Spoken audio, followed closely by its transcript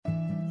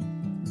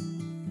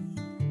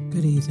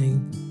Good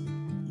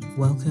evening.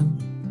 Welcome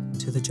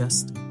to the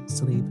Just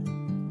Sleep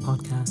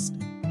podcast.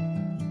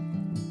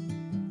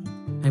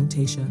 I'm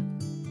Tasha,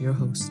 your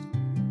host.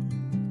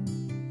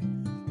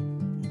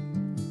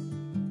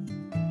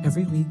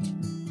 Every week,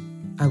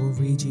 I will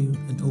read you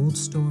an old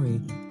story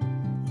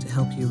to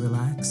help you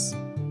relax,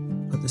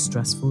 put the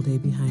stressful day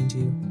behind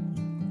you,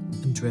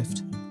 and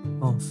drift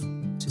off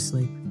to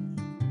sleep.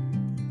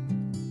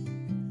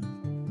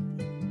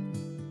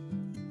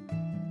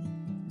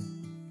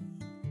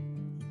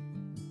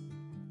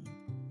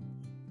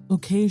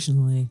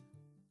 Occasionally,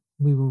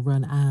 we will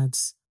run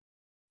ads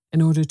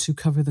in order to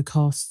cover the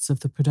costs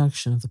of the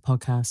production of the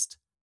podcast.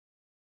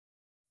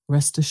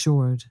 Rest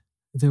assured,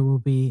 there will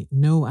be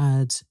no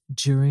ads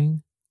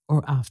during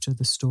or after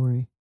the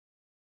story.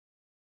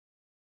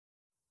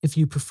 If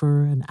you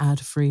prefer an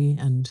ad-free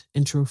and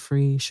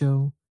intro-free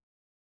show,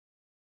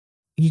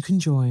 you can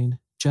join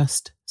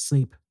Just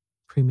Sleep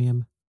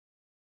Premium.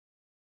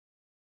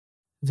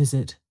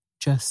 Visit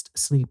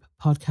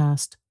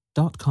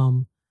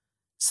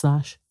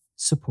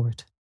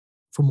justsleeppodcast.com/support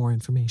for more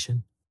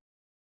information.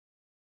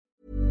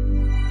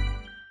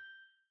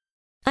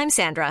 I'm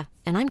Sandra,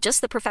 and I'm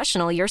just the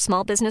professional your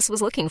small business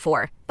was looking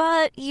for.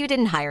 But you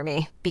didn't hire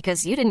me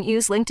because you didn't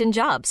use LinkedIn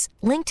Jobs.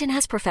 LinkedIn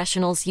has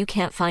professionals you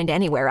can't find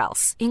anywhere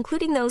else,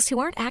 including those who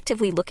aren't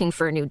actively looking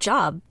for a new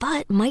job,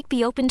 but might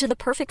be open to the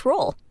perfect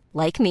role,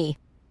 like me.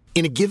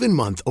 In a given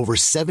month, over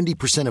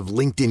 70% of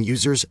LinkedIn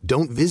users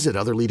don't visit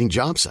other leading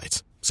job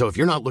sites. So if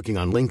you're not looking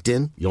on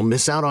LinkedIn, you'll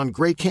miss out on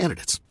great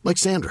candidates like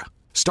Sandra.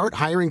 Start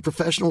hiring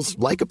professionals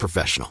like a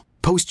professional.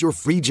 Post your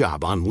free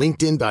job on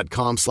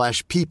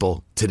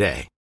linkedin.com/people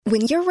today.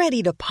 When you're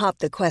ready to pop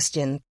the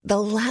question,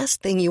 the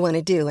last thing you want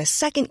to do is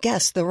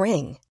second-guess the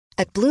ring.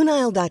 At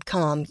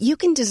BlueNile.com, you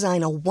can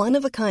design a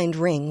one-of-a-kind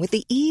ring with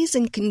the ease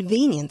and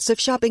convenience of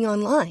shopping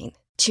online.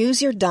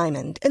 Choose your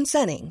diamond and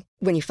setting.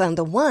 When you find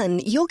the one,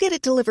 you'll get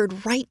it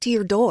delivered right to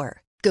your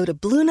door. Go to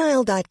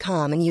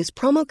BlueNile.com and use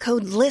promo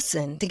code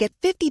LISTEN to get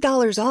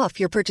 $50 off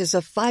your purchase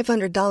of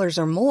 $500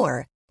 or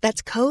more.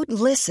 That's code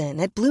LISTEN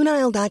at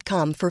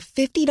BlueNile.com for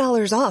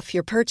 $50 off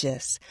your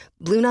purchase.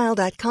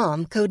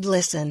 BlueNile.com, code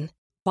LISTEN.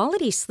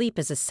 Quality sleep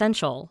is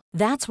essential.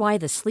 That's why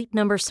the Sleep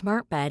Number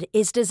Smart Bed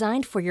is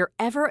designed for your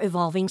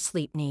ever-evolving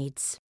sleep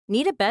needs.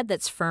 Need a bed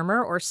that's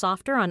firmer or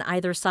softer on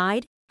either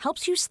side?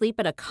 Helps you sleep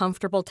at a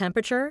comfortable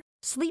temperature?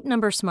 Sleep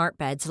Number Smart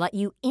Beds let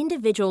you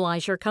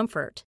individualize your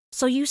comfort,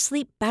 so you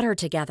sleep better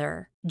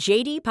together.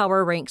 J.D.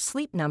 Power ranks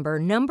Sleep Number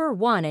number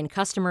 1 in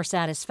customer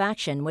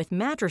satisfaction with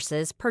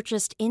mattresses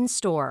purchased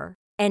in-store.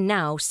 And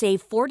now,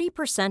 save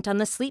 40% on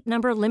the Sleep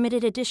Number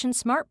Limited Edition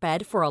Smart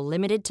Bed for a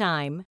limited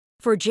time.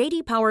 For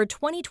J.D. Power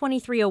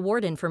 2023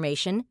 award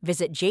information,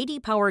 visit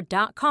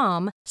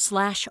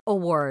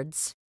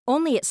jdpower.com/awards.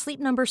 Only at Sleep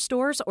Number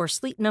stores or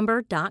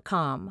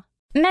sleepnumber.com.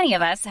 Many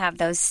of us have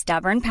those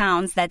stubborn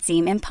pounds that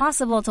seem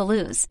impossible to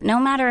lose, no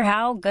matter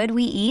how good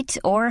we eat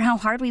or how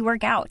hard we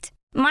work out.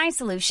 My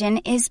solution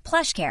is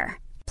PlushCare.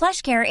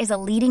 PlushCare is a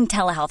leading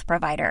telehealth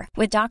provider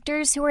with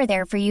doctors who are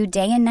there for you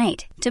day and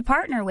night to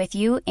partner with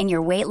you in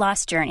your weight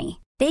loss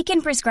journey. They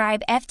can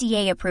prescribe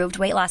FDA-approved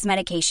weight loss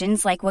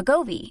medications like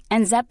Wegovy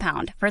and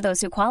Zepbound for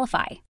those who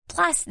qualify.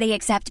 Plus, they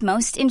accept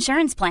most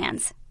insurance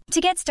plans.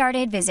 To get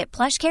started, visit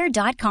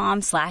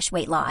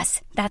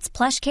plushcare.com/weightloss. That's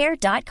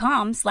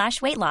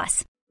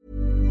plushcare.com/weightloss.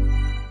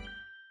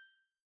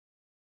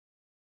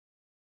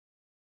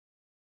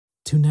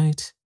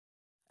 Tonight,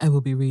 I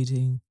will be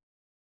reading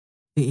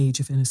The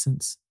Age of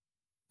Innocence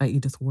by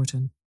Edith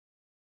Wharton.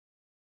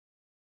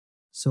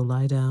 So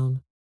lie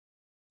down,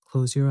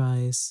 close your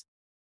eyes,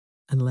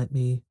 and let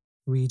me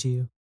read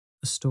you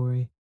a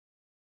story.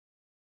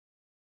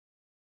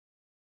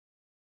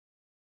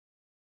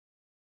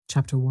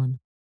 Chapter 1.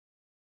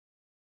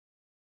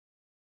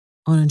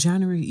 On a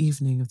January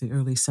evening of the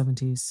early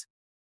 70s,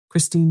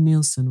 Christine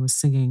Nielsen was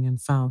singing in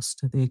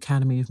Faust at the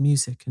Academy of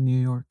Music in New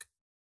York.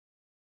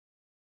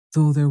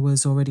 Though there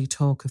was already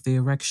talk of the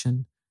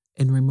erection,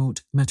 in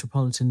remote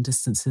metropolitan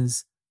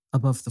distances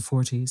above the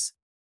 40s,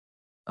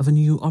 of a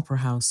new opera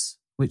house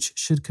which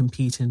should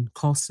compete in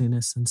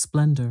costliness and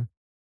splendor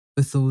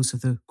with those of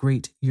the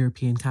great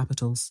European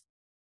capitals,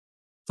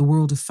 the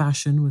world of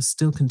fashion was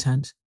still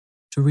content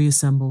to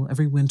reassemble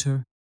every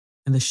winter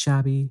in the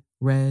shabby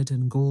red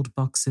and gold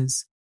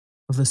boxes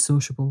of the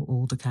sociable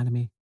old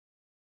academy.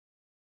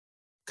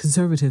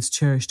 Conservatives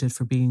cherished it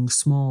for being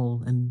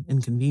small and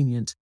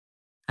inconvenient,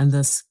 and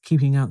thus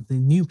keeping out the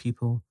new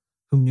people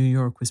whom New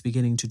York was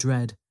beginning to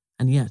dread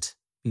and yet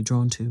be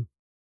drawn to.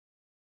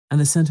 And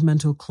the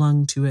sentimental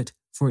clung to it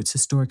for its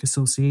historic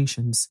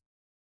associations,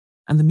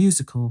 and the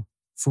musical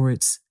for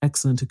its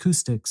excellent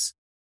acoustics,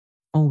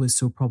 always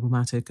so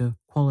problematic a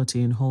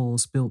quality in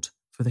halls built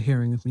for the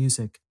hearing of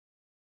music.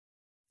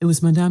 It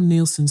was Madame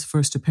Nielsen's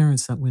first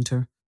appearance that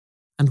winter,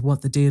 and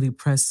what the daily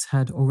press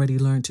had already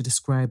learned to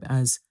describe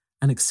as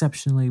an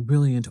exceptionally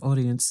brilliant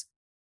audience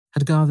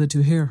had gathered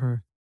to hear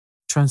her,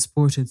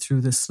 transported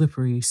through the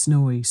slippery,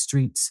 snowy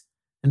streets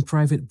in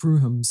private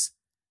broughams,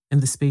 in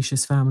the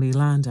spacious family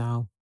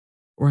landau,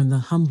 or in the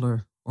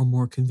humbler, or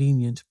more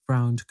convenient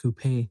brown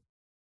coupe.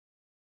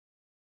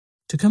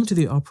 To come to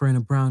the opera in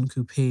a brown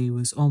coupe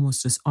was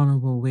almost as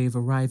honourable a way of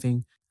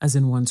arriving as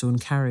in one's own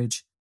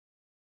carriage,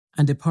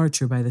 and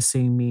departure by the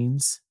same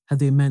means had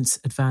the immense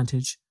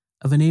advantage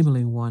of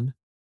enabling one,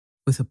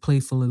 with a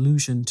playful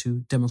allusion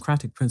to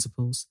democratic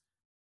principles,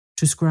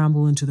 to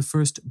scramble into the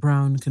first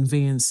brown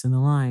conveyance in the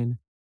line,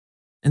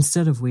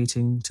 instead of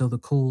waiting till the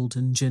cold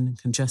and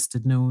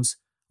gin-congested nose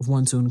of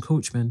one's own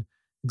coachman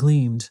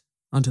gleamed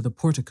onto the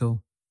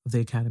portico of the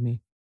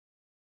Academy.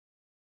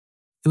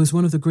 It was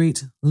one of the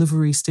great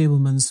livery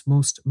stableman's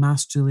most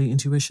masterly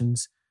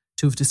intuitions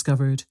to have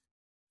discovered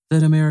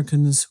that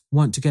Americans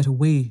want to get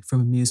away from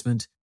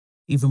amusement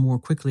even more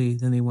quickly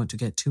than they want to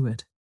get to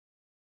it.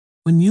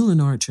 When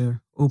Newland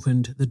Archer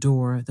opened the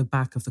door at the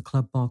back of the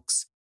club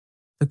box,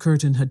 the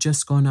curtain had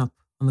just gone up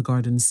on the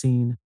garden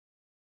scene.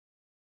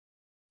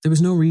 There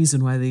was no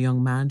reason why the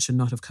young man should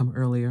not have come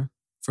earlier,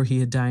 for he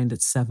had dined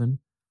at 7,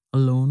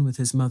 alone with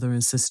his mother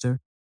and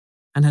sister,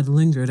 and had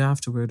lingered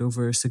afterward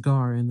over a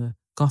cigar in the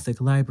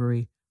Gothic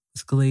library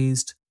with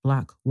glazed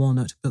black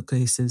walnut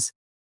bookcases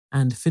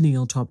and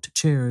finial-topped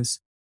chairs,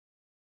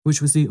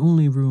 which was the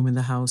only room in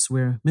the house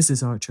where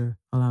Mrs. Archer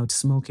allowed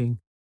smoking.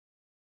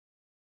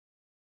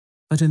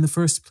 But in the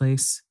first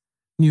place,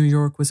 New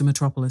York was a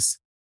metropolis,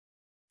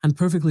 and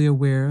perfectly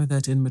aware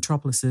that in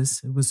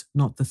metropolises it was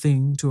not the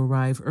thing to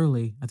arrive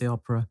early at the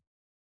opera,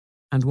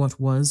 and what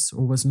was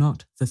or was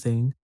not the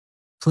thing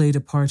played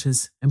a part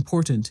as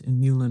important in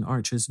Newland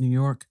Archer's New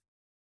York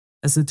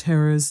as the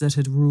terrors that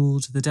had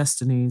ruled the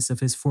destinies of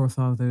his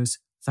forefathers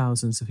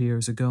thousands of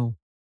years ago.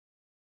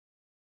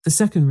 The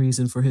second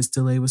reason for his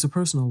delay was a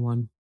personal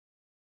one.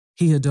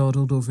 He had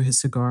dawdled over his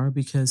cigar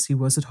because he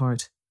was at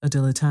heart a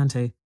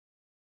dilettante,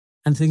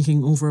 and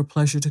thinking over a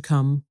pleasure to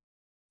come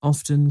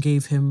often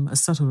gave him a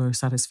subtler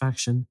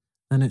satisfaction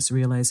than its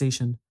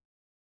realization.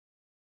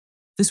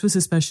 This was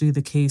especially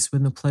the case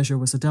when the pleasure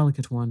was a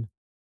delicate one,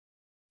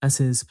 as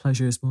his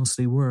pleasures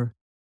mostly were,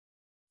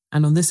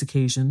 and on this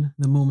occasion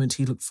the moment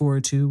he looked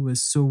forward to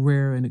was so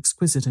rare and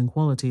exquisite in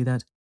quality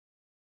that,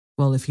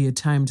 well, if he had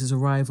timed his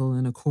arrival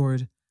in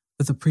accord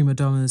with the prima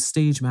donna's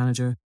stage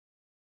manager,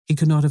 he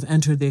could not have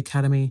entered the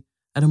Academy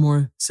at a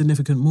more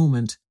significant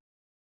moment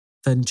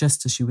than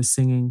just as she was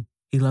singing,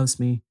 he loves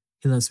me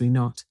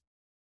not,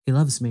 he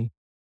loves me,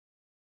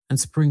 and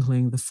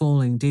sprinkling the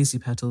falling daisy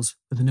petals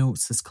with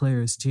notes as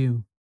clear as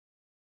dew.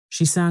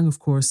 She sang, of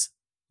course,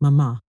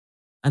 Mama,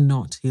 and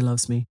not He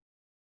Loves Me,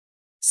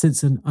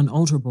 since an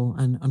unalterable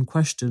and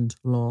unquestioned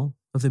law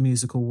of the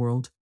musical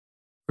world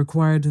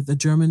required that the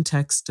German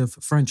text of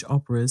French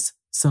operas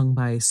sung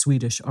by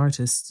Swedish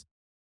artists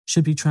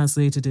should be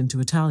translated into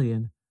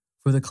Italian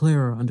for the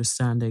clearer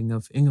understanding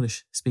of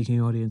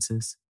English-speaking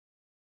audiences.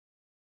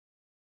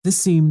 This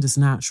seemed as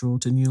natural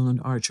to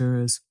Newland Archer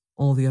as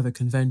all the other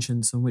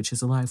conventions on which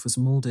his life was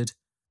moulded,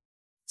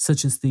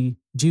 such as the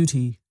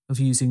duty of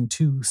using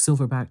 2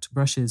 silver-backed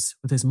brushes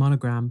with his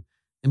monogram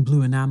in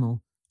blue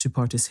enamel to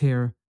part his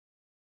hair,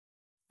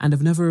 and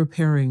of never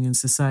appearing in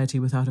society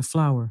without a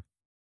flower,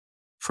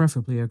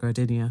 preferably a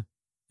gardenia,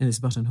 in his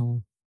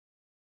buttonhole.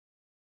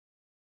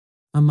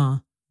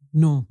 Mama,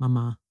 no,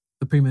 Mama,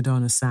 the prima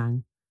donna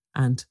sang,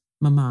 and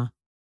Mama,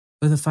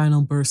 with a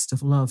final burst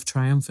of love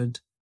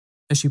triumphant,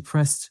 as she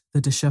pressed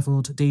the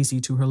dishevelled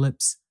daisy to her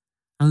lips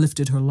and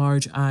lifted her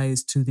large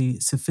eyes to the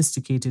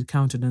sophisticated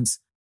countenance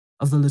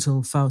of the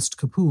little Faust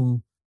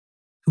Capoul,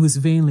 who was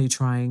vainly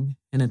trying,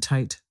 in a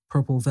tight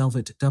purple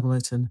velvet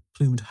doublet and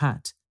plumed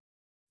hat,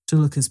 to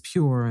look as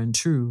pure and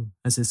true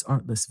as his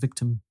artless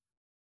victim.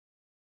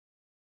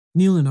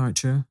 Newland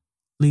Archer,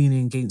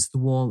 leaning against the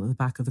wall at the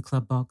back of the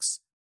club box,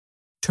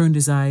 turned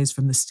his eyes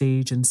from the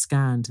stage and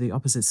scanned the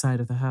opposite side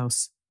of the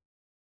house.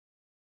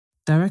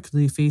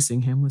 Directly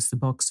facing him was the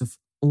box of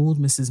old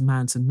Mrs.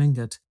 Manson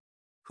Mingott,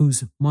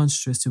 whose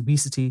monstrous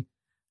obesity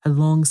had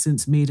long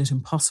since made it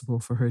impossible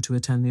for her to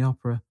attend the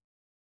opera,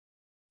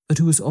 but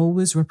who was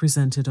always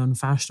represented on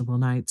fashionable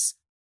nights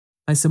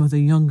by some of the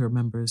younger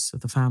members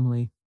of the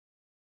family.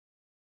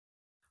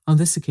 On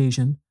this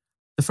occasion,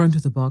 the front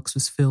of the box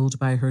was filled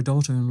by her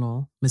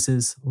daughter-in-law,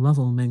 Mrs.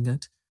 Lovell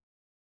Mingott,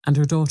 and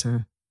her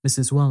daughter,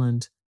 Mrs.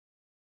 Welland,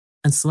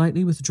 and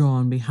slightly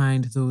withdrawn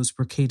behind those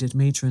brocaded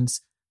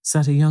matrons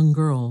sat a young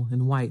girl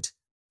in white,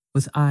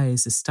 with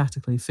eyes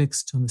ecstatically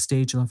fixed on the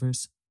stage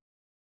lovers.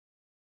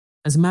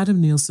 As Madame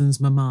Nielsen's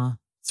Mama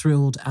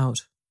thrilled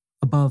out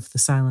above the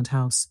silent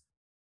house,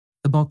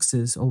 the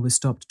boxes always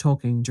stopped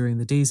talking during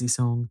the daisy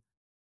song.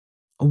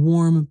 A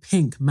warm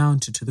pink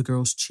mounted to the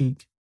girl's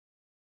cheek,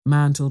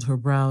 mantled her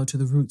brow to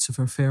the roots of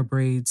her fair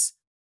braids,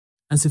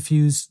 and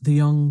suffused the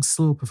young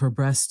slope of her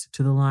breast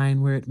to the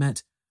line where it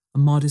met a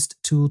modest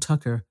tulle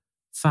tucker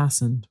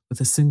fastened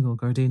with a single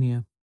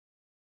gardenia.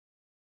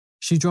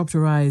 She dropped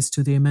her eyes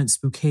to the immense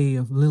bouquet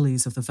of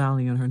lilies of the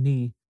valley on her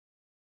knee,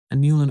 and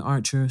Newland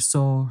Archer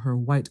saw her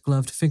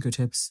white-gloved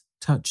fingertips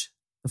touch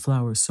the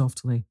flowers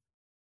softly.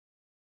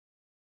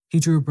 He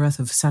drew a breath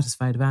of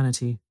satisfied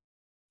vanity,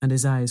 and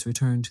his eyes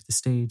returned to the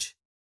stage.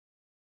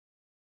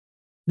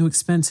 No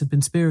expense had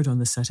been spared on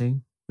the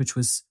setting, which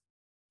was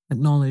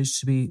acknowledged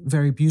to be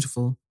very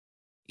beautiful,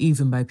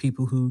 even by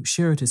people who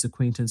shared his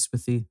acquaintance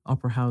with the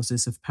opera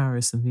houses of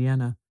Paris and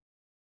Vienna.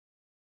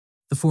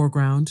 The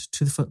foreground,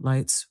 to the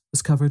footlights,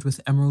 was covered with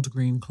emerald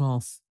green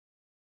cloth.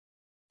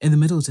 In the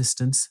middle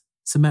distance,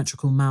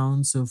 symmetrical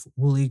mounds of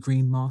woolly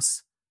green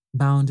moss,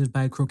 bounded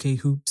by croquet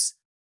hoops,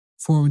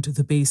 formed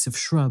the base of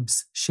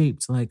shrubs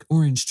shaped like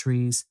orange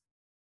trees,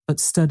 but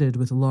studded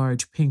with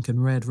large pink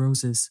and red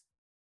roses.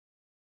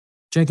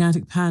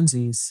 Gigantic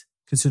pansies,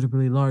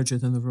 considerably larger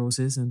than the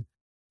roses and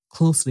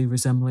closely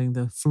resembling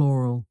the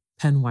floral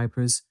pen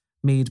wipers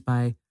made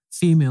by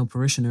female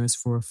parishioners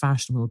for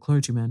fashionable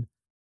clergymen,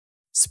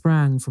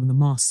 sprang from the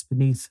moss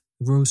beneath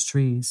the rose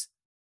trees,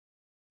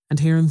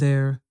 and here and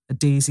there a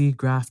daisy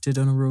grafted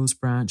on a rose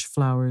branch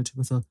flowered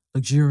with a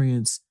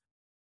luxuriance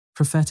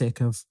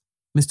prophetic of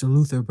Mr.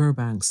 Luther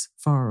Burbank's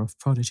far-off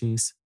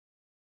prodigies.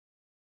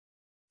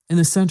 In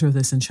the centre of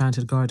this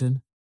enchanted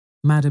garden,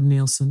 Madame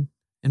Nielsen,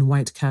 in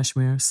white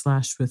cashmere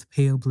slashed with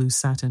pale blue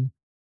satin,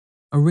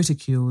 a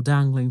reticule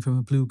dangling from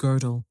a blue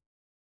girdle,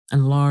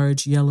 and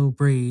large yellow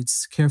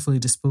braids carefully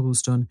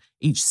disposed on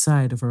each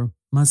side of her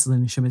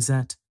muslin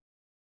chemisette,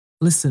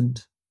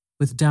 listened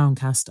with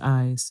downcast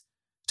eyes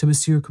to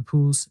Monsieur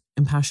Capul's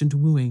impassioned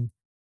wooing,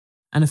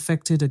 and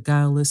affected a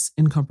guileless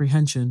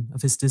incomprehension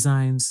of his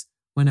designs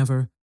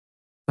whenever,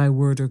 by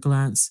word or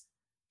glance,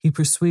 he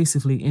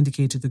persuasively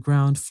indicated the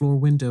ground floor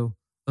window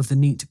of the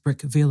neat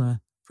brick villa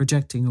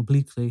projecting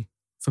obliquely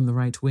from the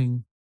right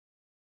wing.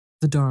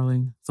 The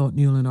darling, thought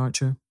Newland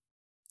Archer,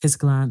 his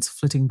glance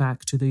flitting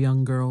back to the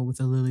young girl with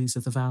the lilies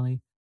of the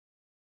valley.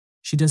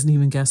 She doesn't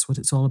even guess what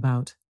it's all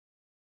about.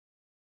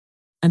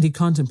 And he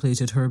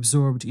contemplated her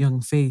absorbed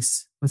young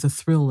face with a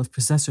thrill of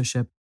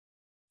possessorship,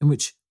 in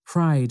which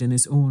pride in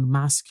his own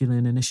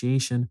masculine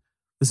initiation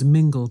was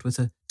mingled with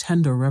a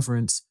tender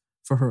reverence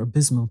for her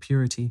abysmal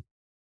purity.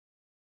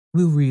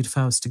 We'll read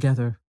Faust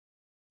together,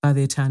 by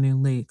the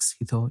Italian lakes,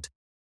 he thought,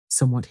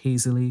 somewhat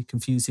hazily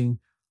confusing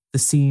the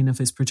scene of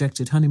his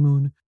projected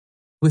honeymoon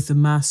with the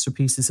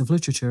masterpieces of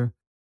literature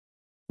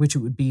which it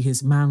would be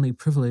his manly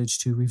privilege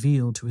to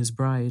reveal to his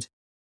bride.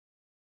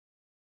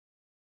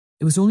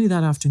 It was only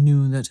that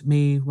afternoon that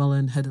May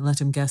Welland had let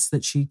him guess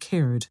that she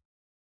cared,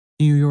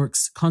 New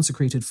York's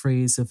consecrated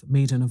phrase of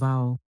maiden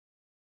avowal,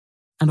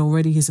 and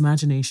already his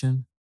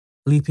imagination,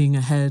 leaping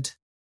ahead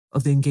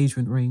of the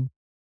engagement ring,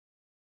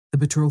 the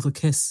betrothal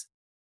kiss,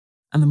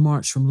 and the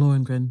march from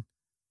Lohengrin,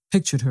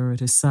 pictured her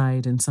at his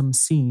side in some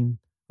scene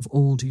of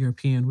old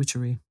European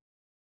witchery.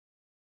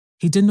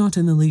 He did not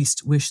in the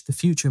least wish the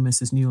future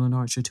Mrs. Newland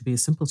Archer to be a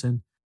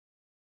simpleton.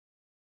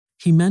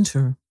 He meant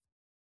her,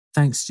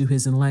 thanks to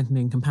his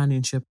enlightening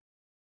companionship,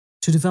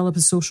 to develop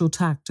a social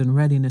tact and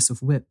readiness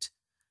of wit,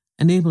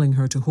 enabling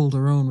her to hold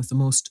her own with the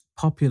most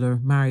popular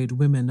married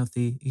women of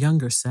the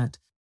younger set,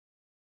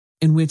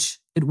 in which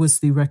it was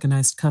the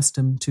recognized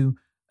custom to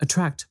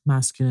attract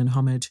masculine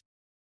homage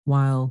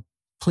while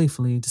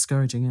playfully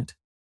discouraging it.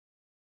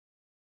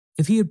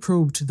 If he had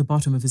probed to the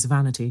bottom of his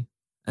vanity,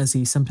 as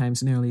he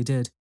sometimes nearly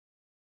did,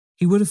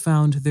 he would have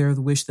found there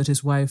the wish that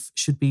his wife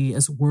should be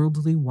as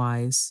worldly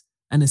wise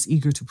and as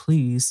eager to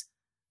please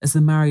as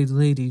the married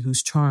lady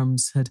whose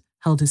charms had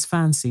held his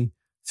fancy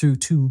through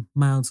 2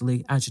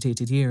 mildly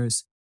agitated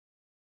years,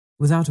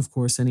 without, of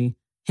course, any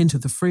hint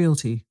of the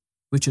frailty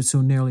which had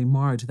so nearly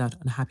marred that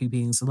unhappy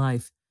being's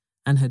life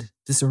and had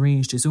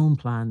disarranged his own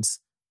plans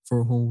for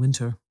a whole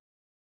winter.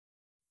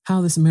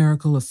 How this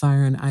miracle of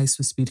fire and ice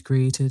was to be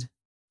created,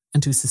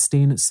 and to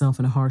sustain itself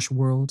in a harsh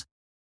world,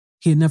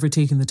 he had never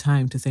taken the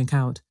time to think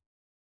out,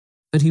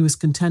 but he was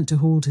content to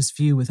hold his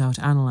view without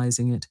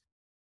analysing it,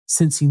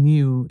 since he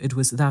knew it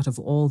was that of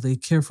all the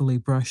carefully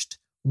brushed,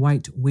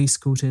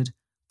 white-waistcoated,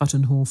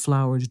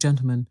 buttonhole-flowered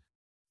gentlemen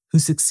who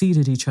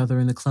succeeded each other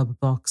in the club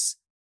box,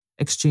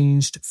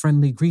 exchanged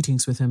friendly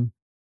greetings with him,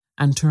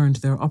 and turned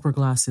their upper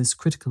glasses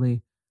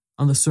critically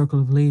on the circle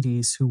of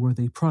ladies who were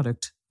the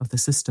product of the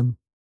system.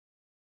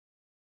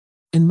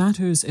 In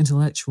matters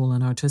intellectual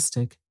and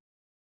artistic,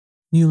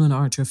 Newland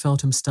Archer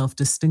felt himself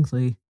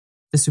distinctly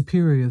the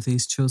superior of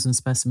these chosen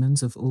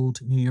specimens of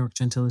old New York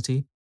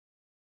gentility.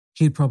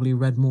 He had probably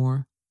read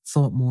more,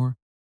 thought more,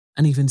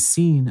 and even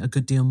seen a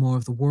good deal more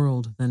of the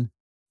world than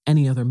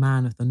any other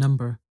man of the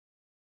number.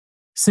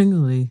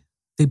 Singly,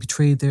 they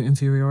betrayed their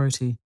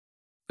inferiority,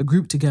 but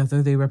grouped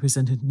together they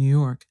represented New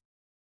York,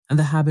 and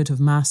the habit of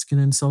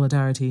masculine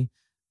solidarity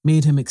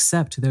made him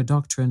accept their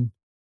doctrine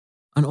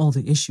on all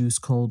the issues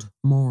called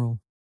moral.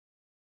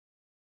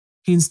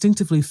 He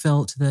instinctively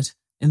felt that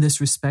in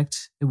this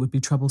respect it would be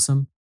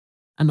troublesome,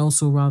 and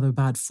also rather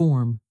bad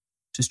form,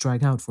 to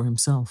strike out for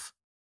himself.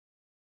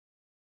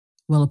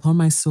 "Well, upon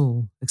my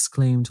soul,"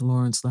 exclaimed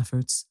Lawrence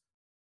Lefferts,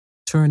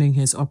 turning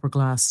his opera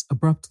glass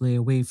abruptly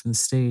away from the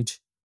stage.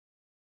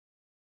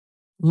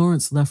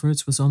 Lawrence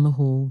Lefferts was on the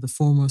whole the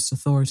foremost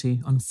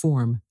authority on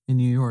form in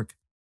New York.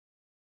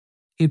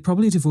 He had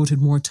probably devoted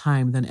more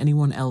time than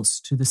anyone else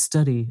to the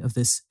study of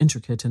this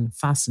intricate and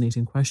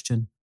fascinating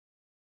question,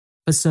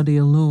 but study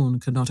alone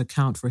could not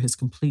account for his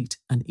complete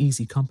and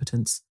easy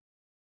competence.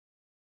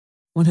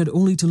 One had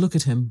only to look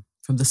at him,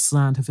 from the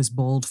slant of his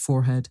bald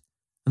forehead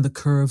and the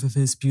curve of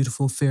his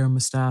beautiful fair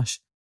moustache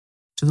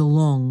to the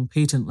long,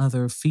 patent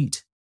leather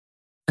feet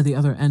at the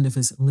other end of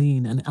his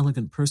lean and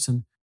elegant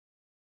person,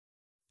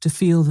 to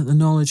feel that the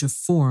knowledge of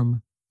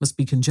form must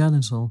be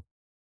congenital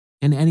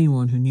in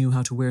anyone who knew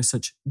how to wear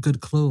such good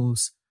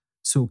clothes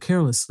so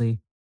carelessly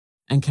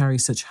and carry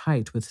such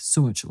height with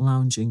so much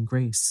lounging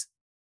grace.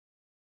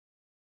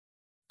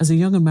 As a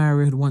young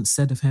admirer had once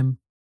said of him,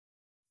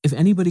 if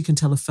anybody can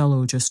tell a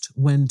fellow just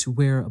when to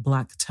wear a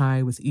black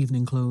tie with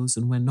evening clothes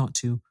and when not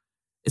to,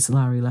 it's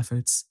Larry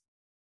Lefferts.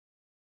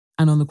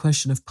 And on the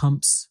question of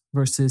pumps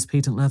versus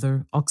patent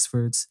leather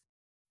Oxfords,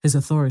 his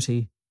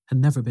authority had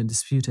never been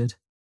disputed.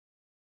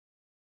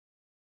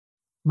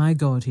 My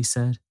God, he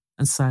said,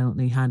 and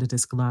silently handed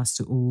his glass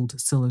to old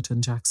Sillerton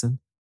Jackson.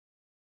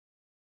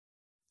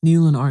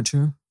 Neil and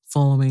Archer,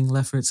 following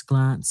Lefferts'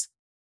 glance,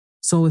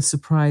 saw with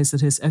surprise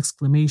that his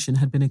exclamation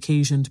had been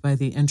occasioned by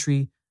the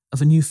entry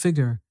of a new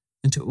figure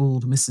into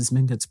old Mrs.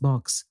 Mingott's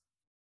box.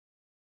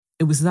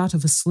 It was that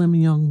of a slim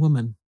young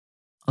woman,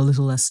 a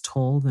little less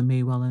tall than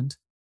May Welland,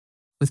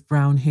 with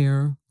brown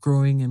hair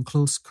growing in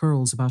close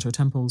curls about her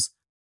temples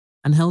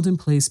and held in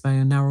place by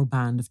a narrow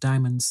band of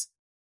diamonds.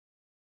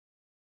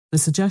 The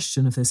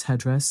suggestion of this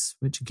headdress,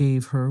 which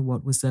gave her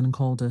what was then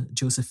called a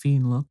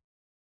Josephine look,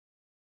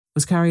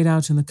 was carried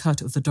out in the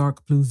cut of the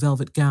dark blue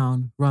velvet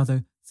gown,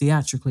 rather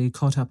theatrically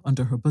caught up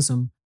under her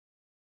bosom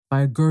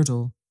by a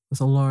girdle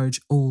with a large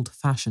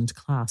old-fashioned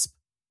clasp.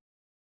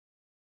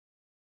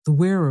 The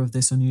wearer of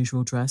this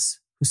unusual dress,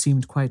 who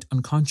seemed quite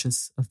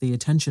unconscious of the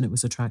attention it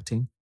was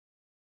attracting,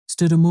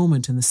 stood a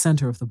moment in the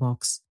centre of the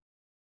box,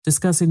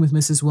 discussing with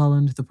Mrs.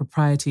 Welland the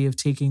propriety of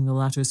taking the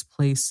latter's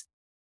place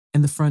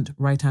in the front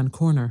right-hand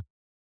corner.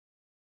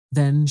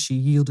 Then she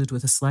yielded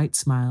with a slight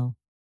smile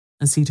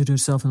and seated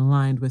herself in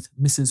line with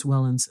Mrs.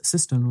 Welland's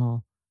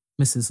sister-in-law,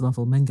 Mrs.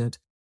 Lovell Mingott,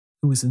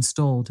 who was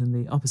installed in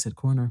the opposite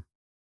corner.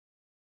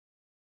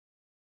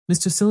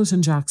 Mr.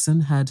 Sillerton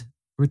Jackson had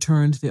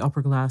returned the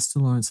opera glass to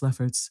Lawrence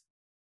Lefferts.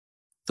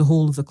 The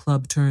whole of the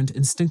club turned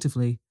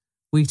instinctively,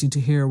 waiting to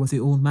hear what the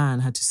old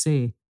man had to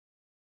say,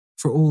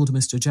 for old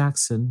Mr.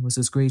 Jackson was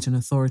as great an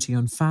authority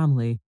on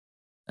family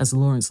as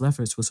Lawrence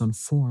Lefferts was on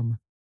form.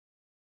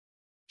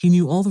 He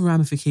knew all the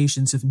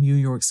ramifications of New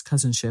York's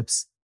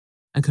cousinships,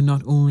 and could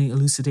not only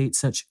elucidate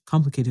such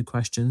complicated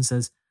questions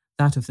as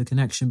that of the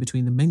connection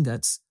between the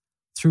Mingotts,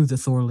 through the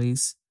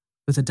Thorleys,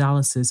 with the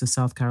Dallases of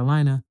South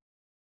Carolina,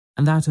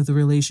 and that of the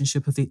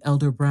relationship of the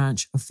elder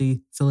branch of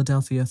the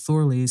Philadelphia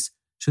Thorleys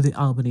to the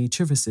Albany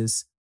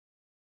Chiverses,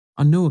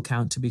 on no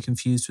account to be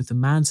confused with the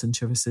Manson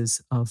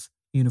Chiverses of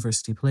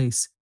University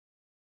Place,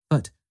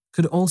 but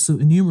could also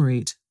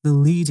enumerate the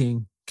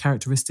leading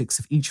characteristics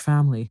of each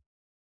family,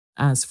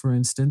 as, for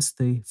instance,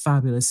 the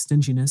fabulous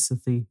stinginess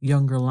of the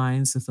younger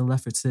lines of the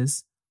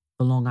Leffertses,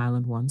 the Long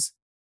Island ones,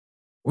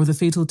 or the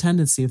fatal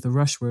tendency of the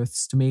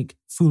Rushworths to make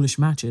foolish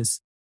matches,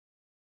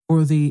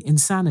 or the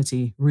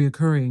insanity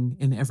reoccurring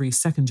in every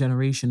second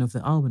generation of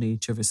the Albany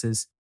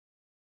Chiverses,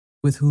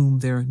 with whom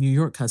their New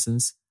York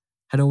cousins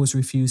had always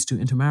refused to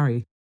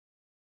intermarry,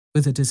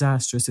 with the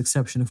disastrous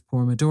exception of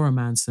poor Medora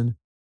Manson,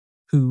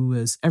 who,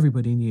 as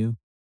everybody knew,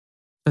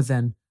 but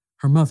then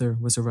her mother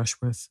was a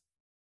Rushworth.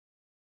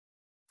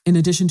 In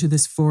addition to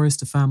this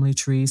forest of family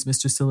trees,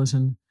 Mr.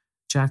 Sillerton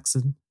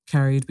Jackson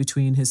carried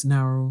between his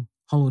narrow,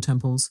 hollow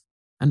temples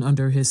and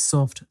under his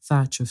soft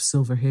thatch of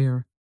silver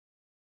hair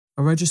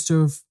a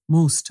register of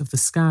most of the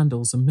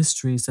scandals and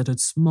mysteries that had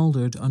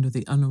smouldered under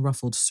the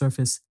unruffled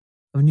surface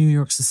of New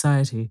York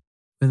society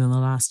within the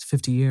last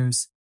 50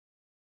 years.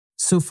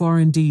 So far,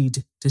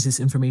 indeed, did his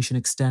information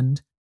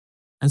extend,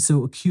 and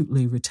so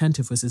acutely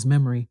retentive was his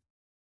memory,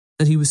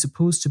 that he was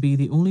supposed to be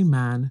the only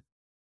man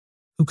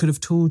who could have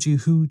told you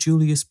who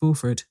Julius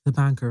Beaufort, the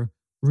banker,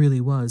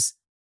 really was,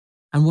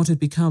 and what had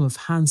become of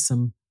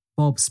handsome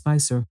Bob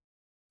Spicer,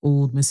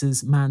 old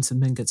Mrs. Manson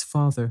Mingott's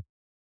father,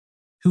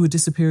 who had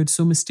disappeared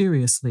so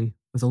mysteriously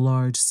with a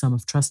large sum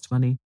of trust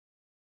money,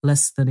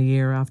 less than a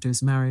year after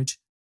his marriage,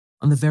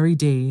 on the very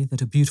day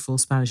that a beautiful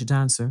Spanish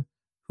dancer,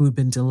 who had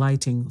been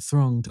delighting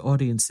thronged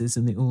audiences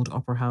in the old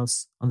opera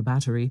house on the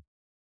Battery,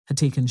 had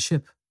taken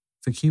ship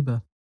for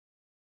Cuba.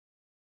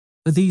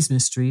 But these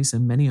mysteries,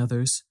 and many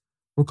others,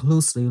 were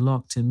closely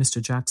locked in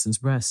Mr. Jackson's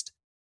breast,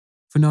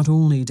 for not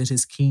only did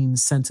his keen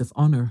sense of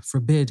honour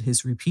forbid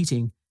his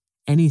repeating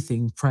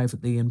anything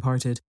privately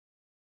imparted,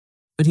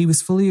 but he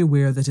was fully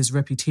aware that his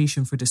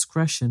reputation for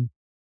discretion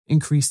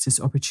increased his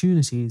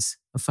opportunities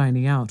of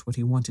finding out what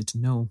he wanted to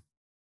know.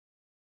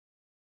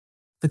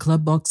 The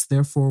club box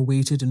therefore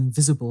waited in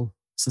visible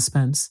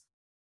suspense,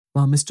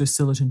 while Mr.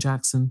 Sillerton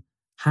Jackson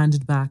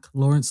handed back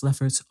Lawrence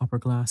Lefferts' opera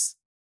glass.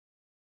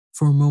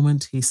 For a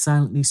moment he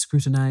silently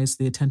scrutinized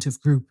the attentive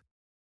group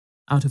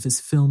out of his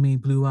filmy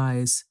blue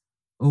eyes,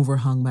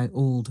 overhung by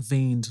old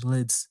veined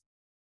lids.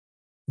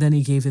 Then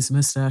he gave his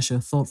moustache a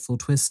thoughtful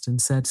twist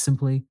and said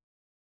simply,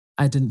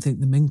 "I didn't think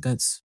the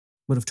Mingotts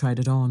would have tried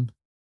it on."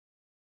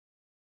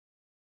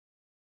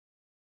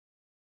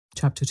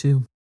 Chapter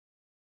 2.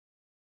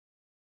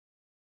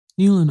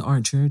 Newland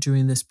Archer,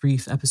 during this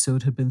brief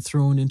episode, had been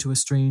thrown into a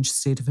strange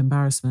state of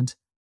embarrassment.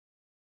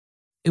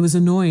 It was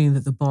annoying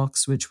that the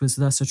box, which was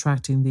thus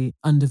attracting the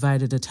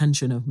undivided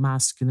attention of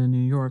masculine New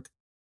York,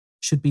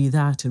 should be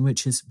that in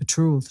which his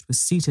betrothed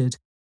was seated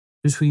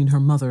between her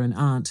mother and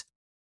aunt,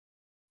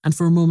 and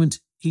for a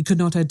moment he could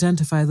not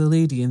identify the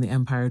lady in the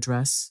Empire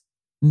dress,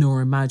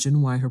 nor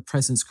imagine why her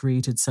presence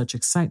created such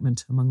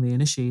excitement among the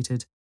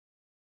initiated.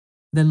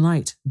 Then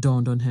light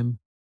dawned on him,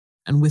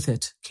 and with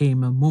it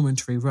came a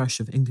momentary rush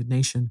of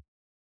indignation.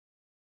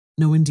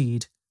 No,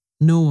 indeed,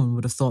 no one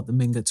would have thought the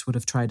Mingotts would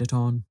have tried it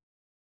on.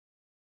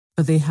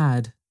 But they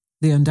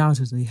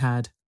undoubtedly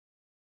had,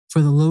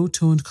 for the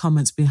low-toned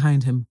comments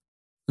behind him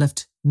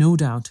left no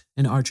doubt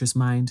in Archer's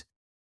mind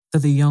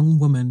that the young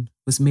woman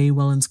was May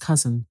Welland's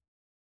cousin,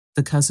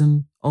 the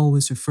cousin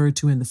always referred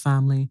to in the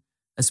family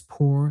as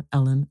poor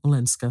Ellen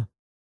Olenska.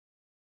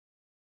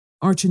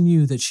 Archer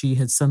knew that she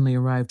had suddenly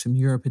arrived from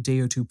Europe a day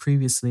or two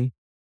previously.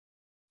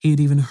 He had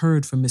even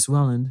heard from Miss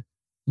Welland,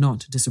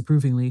 not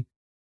disapprovingly,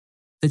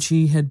 that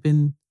she had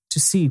been to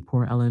see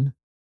poor Ellen,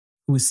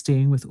 who was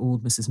staying with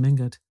old Mrs.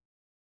 Mingott.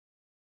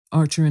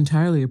 Archer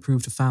entirely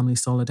approved of family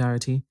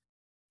solidarity,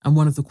 and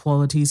one of the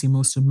qualities he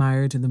most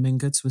admired in the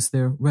Mingotts was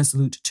their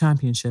resolute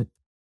championship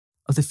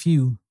of the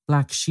few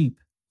black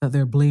sheep that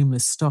their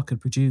blameless stock had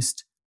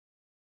produced.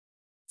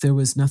 There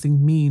was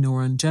nothing mean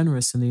or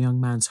ungenerous in the young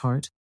man's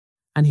heart,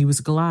 and he was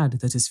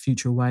glad that his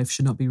future wife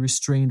should not be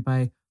restrained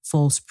by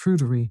false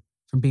prudery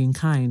from being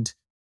kind,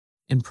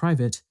 in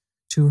private,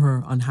 to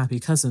her unhappy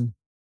cousin.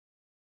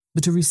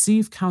 But to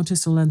receive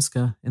Countess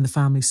Olenska in the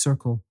family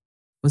circle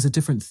was a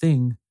different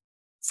thing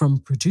from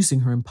producing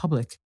her in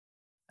public,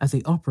 at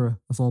the opera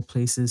of all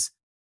places,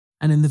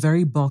 and in the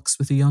very box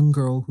with a young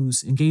girl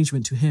whose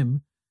engagement to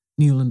him,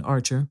 Newland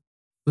Archer,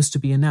 was to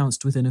be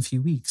announced within a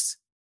few weeks.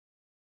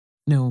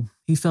 No,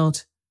 he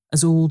felt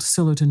as old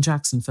Sillerton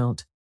Jackson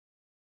felt.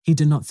 He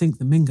did not think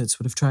the Mingotts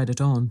would have tried it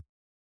on.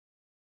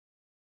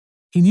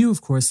 He knew,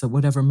 of course, that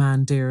whatever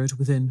man dared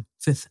within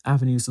Fifth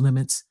Avenue's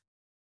limits,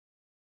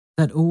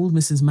 that old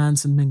Mrs.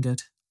 Manson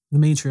Mingott, the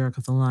matriarch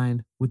of the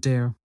line, would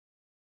dare.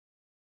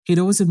 He had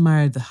always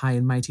admired the high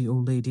and mighty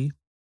old lady,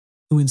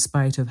 who, in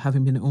spite of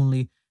having been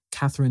only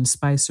Catherine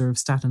Spicer of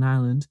Staten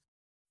Island,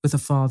 with a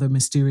father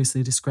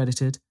mysteriously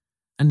discredited,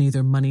 and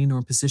neither money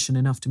nor position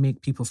enough to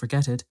make people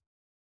forget it,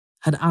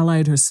 had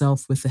allied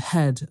herself with the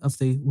head of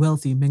the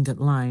wealthy Mingott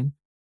line,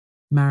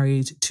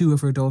 married 2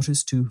 of her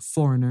daughters to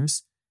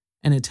foreigners,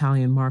 an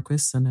Italian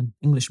marquis and an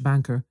English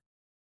banker,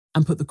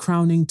 and put the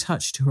crowning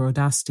touch to her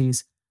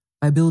audacities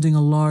by building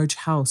a large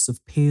house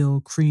of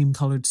pale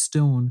cream-coloured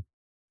stone,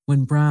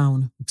 when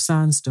brown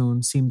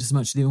sandstone seemed as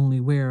much the only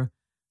wear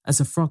as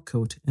a frock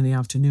coat in the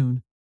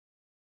afternoon,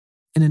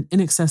 in an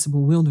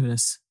inaccessible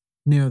wilderness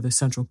near the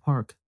Central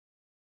Park.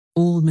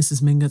 Old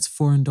Mrs. Mingott's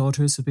foreign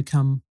daughters had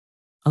become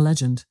a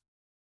legend.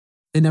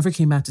 They never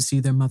came back to see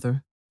their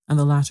mother, and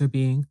the latter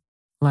being,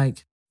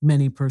 like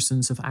many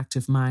persons of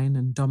active mind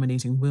and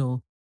dominating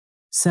will,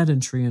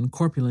 sedentary and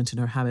corpulent in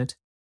her habit,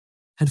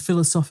 had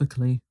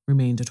philosophically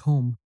remained at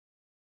home.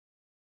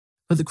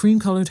 But the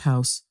cream-coloured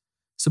house,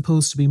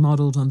 supposed to be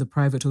modelled on the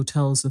private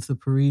hotels of the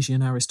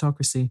Parisian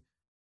aristocracy,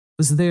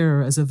 was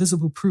there as a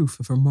visible proof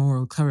of her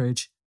moral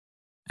courage,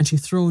 and she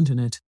throned in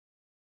it,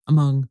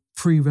 among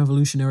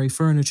pre-revolutionary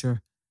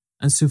furniture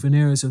and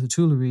souvenirs of the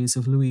Tuileries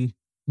of Louis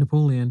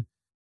Napoleon,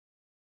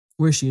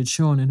 where she had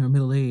shone in her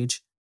middle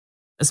age,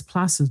 as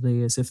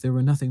placidly as if there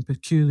were nothing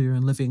peculiar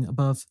in living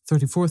above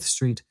 34th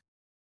Street,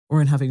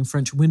 or in having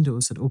French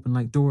windows that opened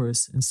like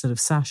doors instead of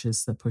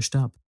sashes that pushed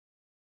up.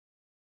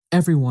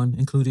 Everyone,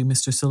 including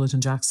Mr. Sillerton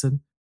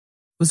Jackson,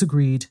 was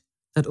agreed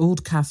that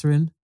old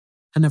Catherine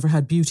had never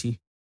had beauty,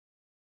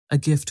 a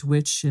gift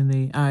which, in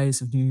the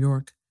eyes of New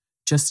York,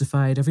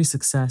 justified every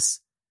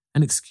success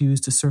and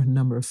excused a certain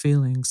number of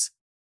failings.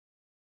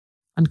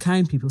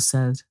 Unkind people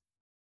said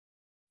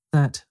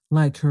that,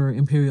 like her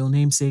imperial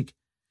namesake,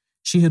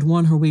 she had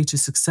won her way to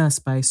success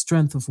by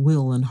strength of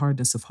will and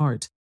hardness of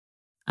heart,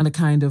 and a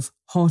kind of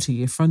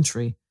haughty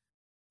effrontery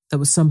that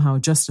was somehow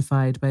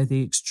justified by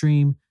the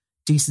extreme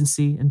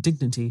decency and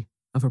dignity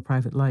of her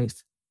private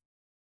life.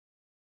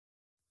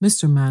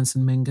 Mr.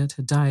 Manson Mingott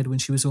had died when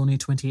she was only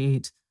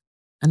 28,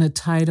 and had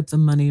tied up the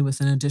money with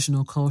an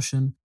additional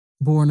caution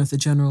born of the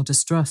general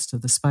distrust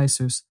of the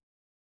Spicers.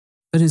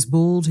 But his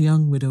bold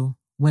young widow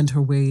went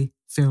her way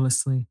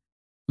fearlessly,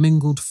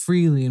 mingled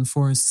freely in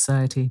foreign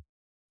society,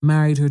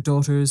 married her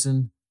daughters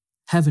in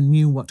heaven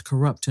knew what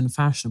corrupt and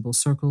fashionable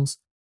circles,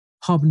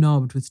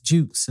 hobnobbed with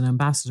dukes and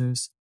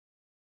ambassadors,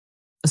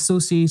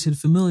 associated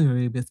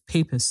familiarly with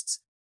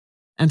papists,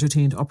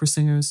 entertained opera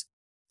singers,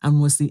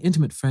 and was the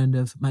intimate friend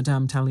of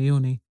Madame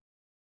Taglioni,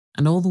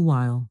 and all the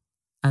while,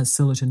 as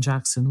Sillerton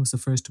Jackson was the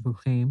first to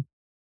proclaim,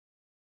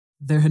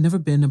 there had never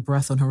been a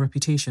breath on her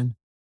reputation,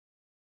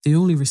 the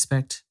only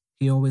respect,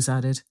 he always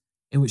added,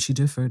 in which she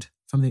differed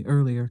from the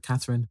earlier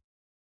Catherine.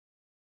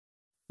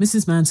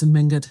 Mrs. Manson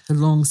Mingott had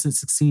long since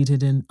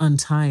succeeded in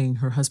untying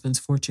her husband's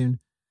fortune,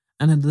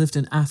 and had lived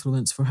in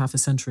affluence for half a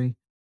century.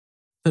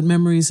 But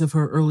memories of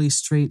her early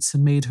straits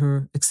had made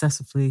her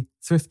excessively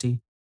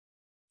thrifty,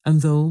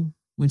 and though,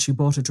 when she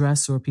bought a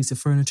dress or a piece of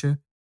furniture,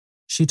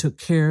 she took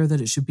care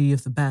that it should be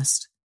of the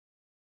best,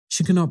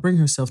 she could not bring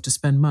herself to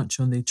spend much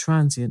on the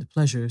transient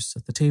pleasures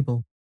of the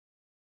table.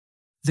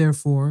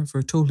 Therefore,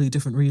 for totally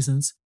different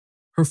reasons,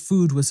 her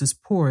food was as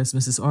poor as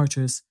Mrs.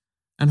 Archer's,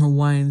 and her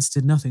wines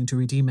did nothing to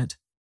redeem it.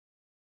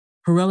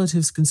 Her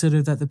relatives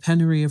considered that the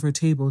penury of her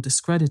table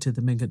discredited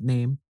the Mingott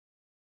name,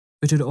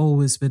 which had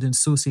always been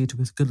associated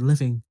with good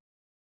living,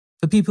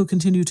 but people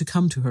continued to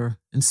come to her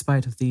in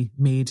spite of the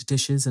made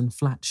dishes and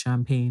flat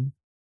champagne.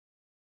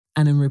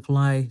 And in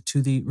reply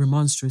to the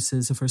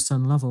remonstrances of her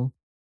son Lovell,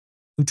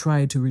 who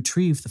tried to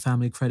retrieve the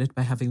family credit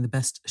by having the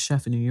best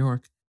chef in New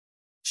York,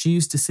 she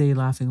used to say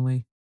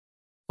laughingly,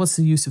 "What's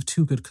the use of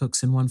two good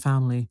cooks in one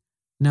family,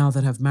 now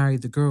that I've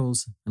married the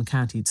girls and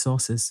can't eat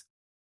sauces?"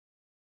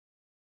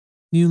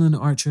 Newland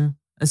Archer,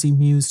 as he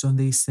mused on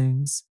these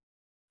things,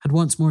 had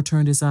once more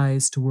turned his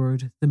eyes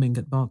toward the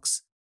Mingott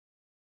box.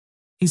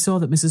 He saw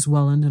that Mrs.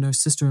 Welland and her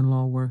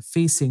sister-in-law were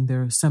facing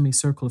their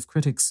semicircle of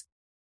critics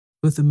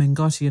with the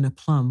Mingottian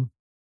aplomb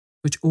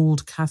which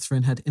old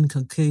Catherine had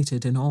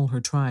inculcated in all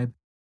her tribe,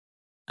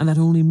 and that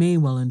only May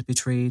Welland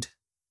betrayed,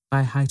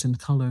 by heightened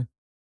colour,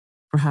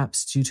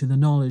 perhaps due to the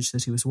knowledge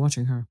that he was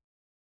watching her,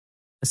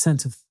 a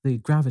sense of the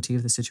gravity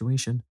of the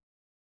situation.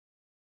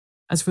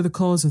 As for the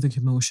cause of the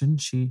commotion,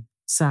 she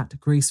sat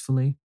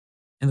gracefully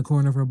in the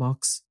corner of her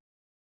box,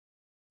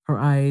 her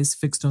eyes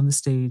fixed on the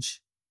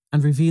stage,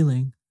 and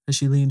revealing, as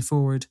she leaned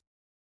forward,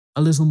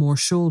 a little more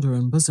shoulder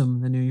and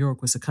bosom than New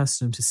York was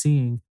accustomed to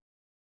seeing,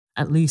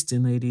 at least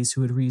in ladies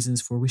who had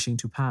reasons for wishing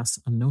to pass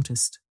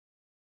unnoticed.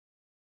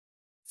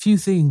 Few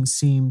things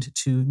seemed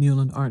to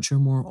Newland Archer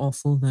more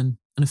awful than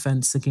an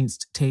offence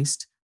against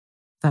taste,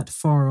 that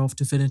far-off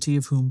divinity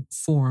of whom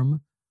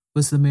form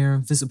was the mere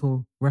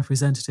visible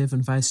representative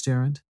and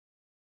vicegerent.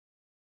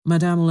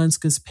 Madame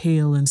Olenska's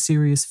pale and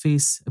serious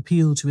face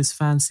appealed to his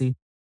fancy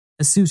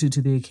as suited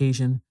to the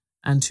occasion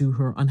and to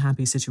her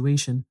unhappy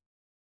situation,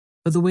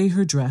 but the way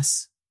her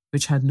dress,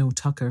 which had no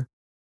tucker,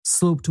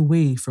 sloped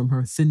away from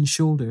her thin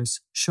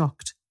shoulders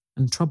shocked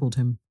and troubled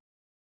him.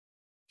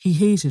 He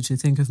hated to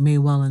think of May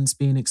Welland's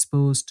being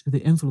exposed to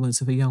the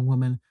influence of a young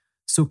woman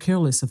so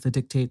careless of the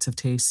dictates of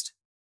taste.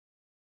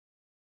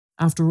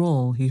 After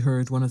all, he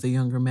heard one of the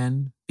younger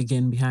men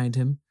begin behind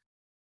him.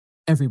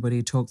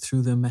 Everybody talked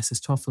through the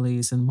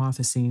Mephistopheles and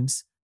Martha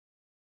scenes.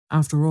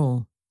 After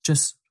all,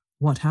 just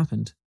what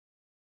happened?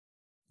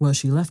 Well,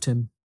 she left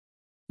him.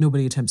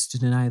 Nobody attempts to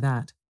deny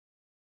that.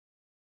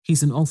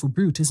 "He's an awful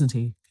brute, isn't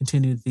he?"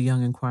 continued the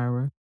young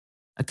inquirer,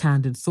 a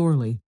candid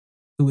Thorley,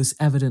 who was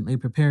evidently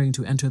preparing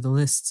to enter the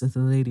lists as the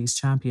ladies'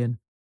 champion.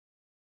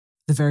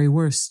 "The very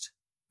worst.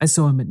 I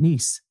saw him at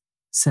Nice,"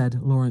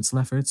 said Lawrence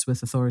Lefferts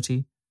with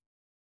authority.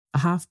 A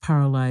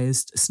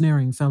half-paralyzed,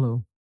 sneering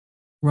fellow,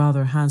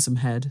 rather handsome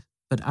head,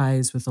 but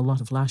eyes with a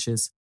lot of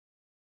lashes.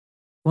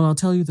 "Well, I'll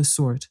tell you the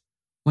sort.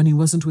 When he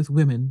wasn't with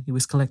women, he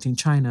was collecting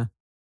china,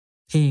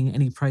 paying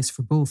any price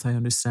for both, I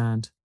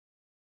understand."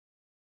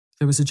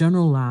 There was a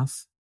general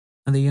laugh,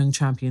 and the young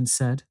champion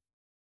said,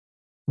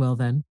 "Well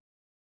then?"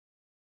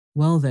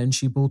 "Well then,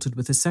 she bolted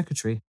with his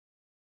secretary."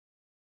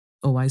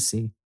 "Oh, I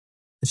see."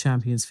 The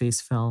champion's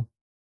face fell.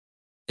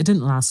 "It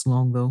didn't last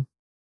long, though.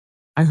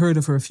 I heard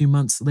of her a few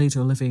months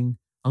later living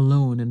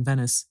alone in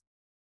Venice.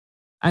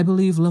 I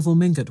believe Lovell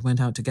Mingott went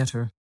out to get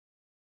her.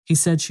 He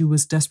said she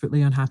was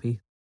desperately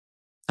unhappy.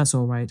 That's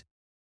all right,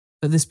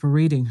 but this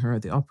parading her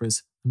at the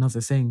opera's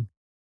another thing."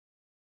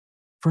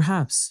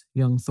 "Perhaps,"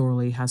 young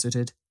Thorley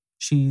hazarded,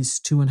 "she's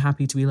too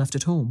unhappy to be left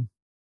at home."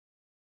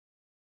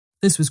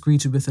 This was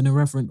greeted with an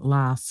irreverent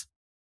laugh,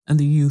 and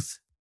the youth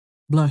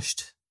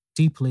blushed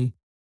deeply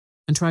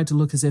and tried to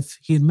look as if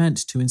he had meant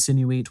to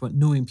insinuate what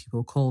knowing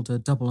people called a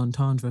double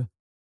entendre.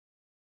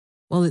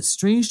 "Well, it's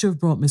strange to have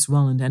brought Miss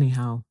Welland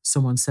anyhow,"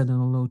 someone said in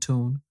a low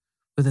tone,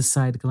 with a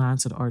side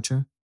glance at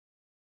Archer.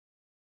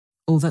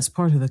 "Oh, that's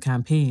part of the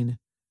campaign.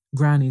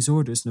 Granny's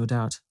orders, no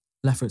doubt,"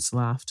 Lefferts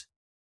laughed.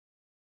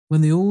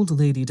 "When the old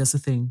lady does a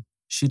thing,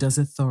 she does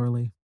it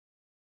thoroughly."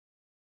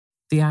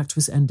 The act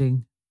was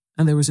ending,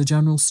 and there was a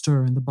general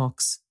stir in the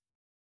box.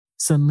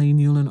 Suddenly,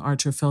 Newland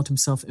Archer felt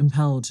himself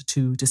impelled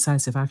to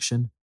decisive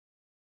action.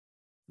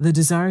 The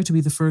desire to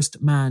be the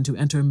first man to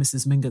enter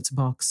Mrs. Mingott's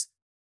box,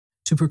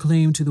 to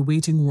proclaim to the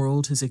waiting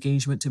world his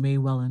engagement to May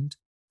Welland,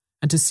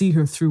 and to see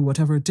her through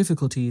whatever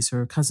difficulties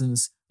her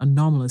cousin's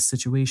anomalous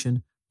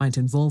situation might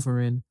involve her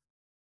in.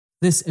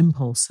 This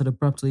impulse had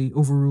abruptly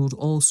overruled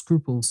all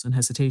scruples and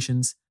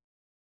hesitations,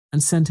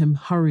 and sent him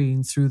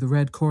hurrying through the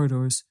red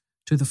corridors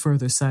to the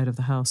further side of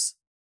the house.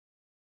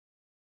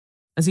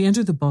 As he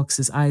entered the box,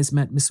 his eyes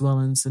met Miss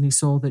Welland's, and he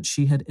saw that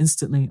she had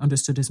instantly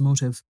understood his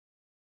motive,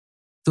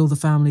 though the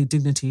family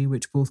dignity,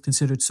 which both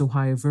considered so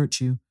high a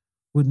virtue,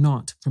 would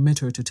not permit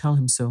her to tell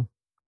him so.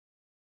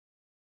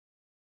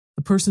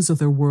 The persons of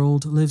their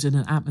world lived in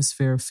an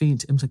atmosphere of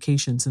faint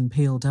implications and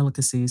pale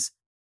delicacies,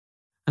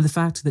 and the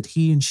fact that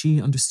he and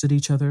she understood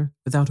each other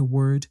without a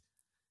word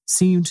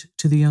seemed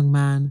to the young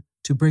man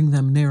to bring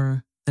them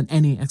nearer than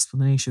any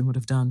explanation would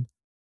have done.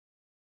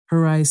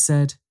 Her eyes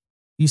said,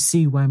 "You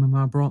see why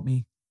Mamma brought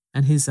me,"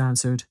 and his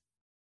answered,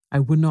 "I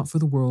would not for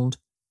the world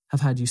have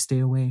had you stay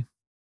away."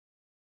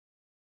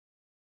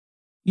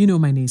 "You know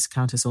my niece,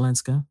 Countess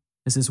Olenska?"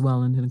 Mrs.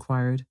 Welland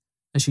inquired,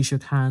 as she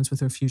shook hands with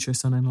her future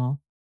son-in-law.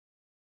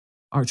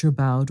 Archer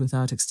bowed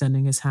without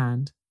extending his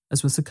hand,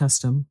 as was the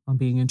custom on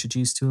being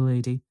introduced to a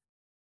lady,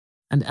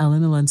 and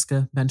Ellen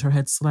Olenska bent her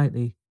head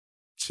slightly,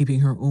 keeping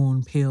her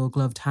own pale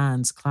gloved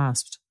hands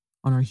clasped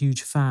on her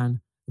huge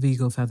fan of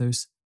eagle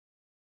feathers.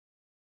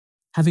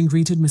 Having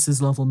greeted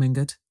Mrs. Lovell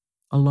Mingott,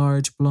 a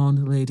large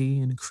blonde lady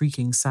in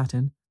creaking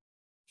satin,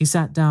 he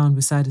sat down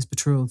beside his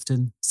betrothed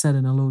and said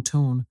in a low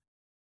tone,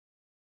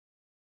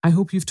 "I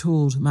hope you've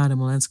told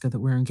Madame Olenska that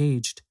we're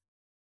engaged.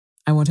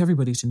 I want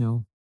everybody to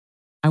know.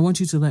 I want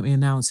you to let me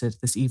announce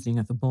it this evening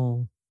at the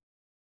ball."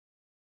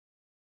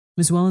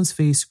 Miss Welland's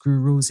face grew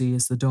rosy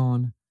as the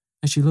dawn,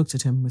 as she looked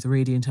at him with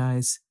radiant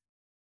eyes.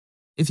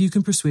 "If you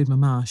can persuade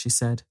Mamma," she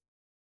said.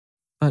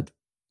 "But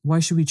why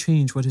should we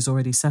change what is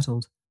already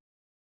settled?"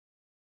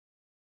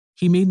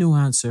 He made no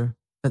answer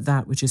but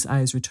that which his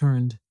eyes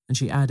returned, and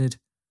she added,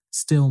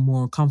 still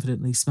more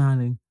confidently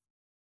smiling,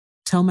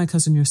 "Tell my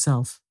cousin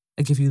yourself.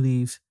 I give you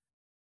leave.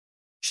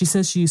 She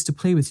says she used to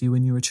play with you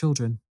when you were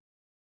children."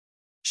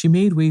 She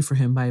made way for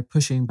him by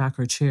pushing back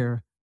her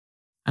chair,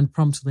 and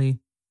promptly,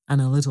 and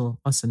a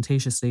little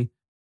ostentatiously,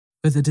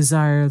 with a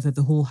desire that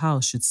the whole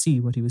house should see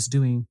what he was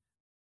doing,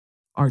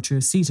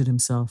 Archer seated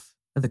himself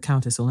at the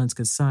Countess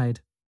Olenska's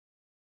side.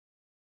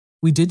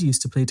 "We did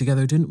used to play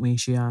together, didn't we?"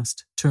 she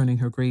asked, turning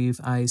her grave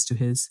eyes to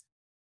his.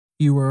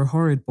 "You were a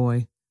horrid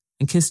boy,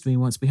 and kissed me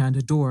once behind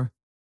a door.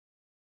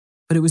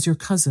 But it was your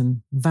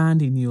cousin,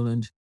 Vandy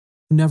Newland,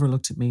 who never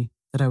looked at me,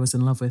 that I was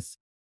in love with."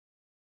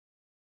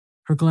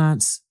 Her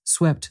glance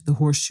swept the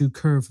horseshoe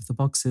curve of the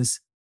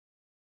boxes.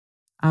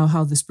 "Oh,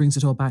 how this brings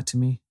it all back to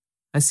me.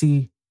 I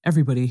see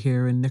everybody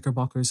here in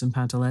knickerbockers and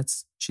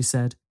pantalettes," she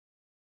said,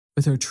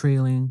 with her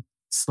trailing,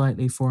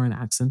 slightly foreign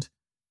accent,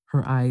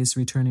 her eyes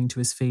returning to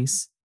his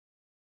face.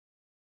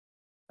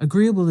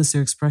 Agreeable as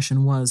their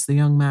expression was, the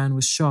young man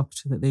was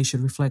shocked that they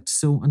should reflect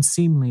so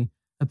unseemly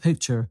a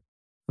picture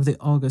of the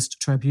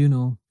august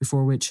tribunal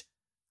before which,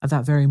 at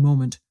that very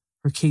moment,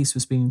 her case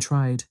was being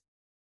tried.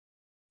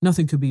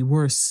 Nothing could be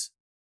worse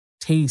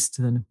taste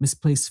than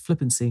misplaced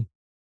flippancy,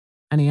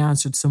 and he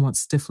answered somewhat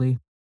stiffly,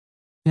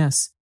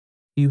 "Yes,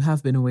 you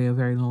have been away a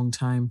very long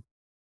time."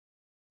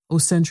 "Oh,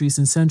 centuries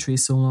and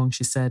centuries so long,"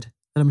 she said,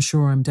 "that I'm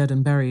sure I'm dead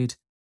and buried,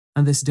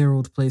 and this dear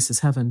old place is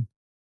heaven,"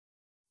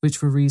 which,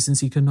 for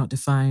reasons he could not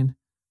define,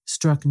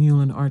 struck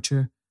Newland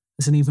Archer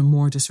as an even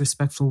more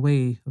disrespectful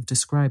way of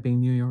describing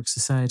New York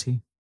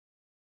society.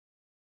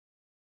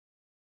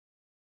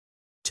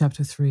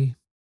 Chapter 3.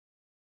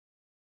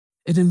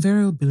 It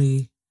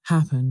invariably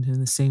happened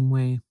in the same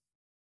way.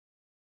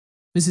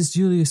 Mrs.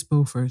 Julius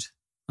Beaufort,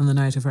 on the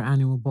night of her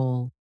annual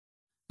ball,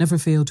 never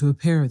failed to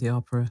appear at the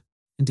opera.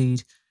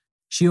 Indeed,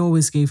 she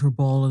always gave her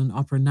ball on an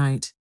opera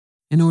night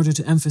in order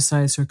to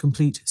emphasize her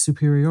complete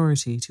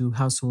superiority to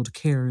household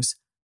cares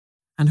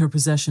and her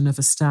possession of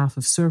a staff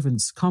of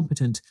servants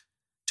competent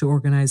to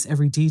organize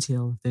every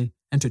detail of the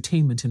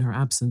entertainment in her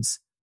absence.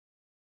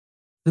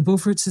 The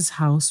Beauforts'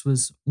 house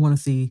was one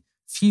of the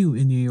few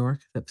in New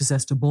York that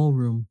possessed a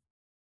ballroom.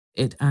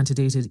 It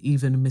antedated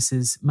even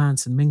Mrs.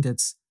 Manson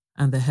Mingott's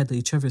and the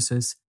Headley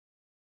Cheverses,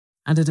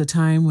 and at a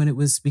time when it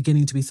was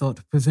beginning to be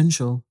thought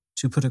provincial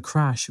to put a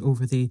crash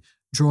over the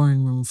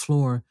drawing-room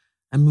floor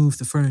and move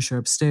the furniture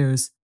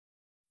upstairs,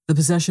 the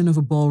possession of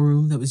a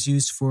ballroom that was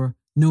used for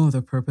no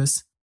other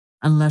purpose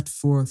and left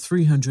for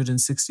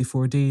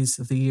 364 days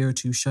of the year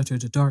to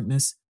shuttered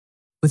darkness,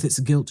 with its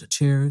gilt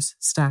chairs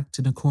stacked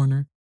in a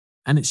corner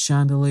and its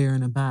chandelier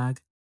in a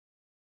bag,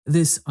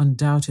 this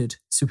undoubted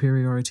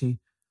superiority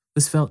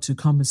was felt to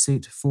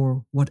compensate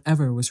for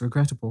whatever was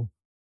regrettable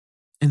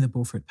in the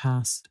Beaufort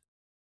past.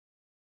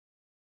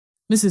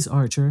 Mrs.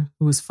 Archer,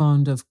 who was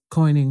fond of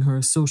coining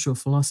her social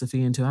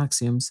philosophy into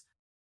axioms,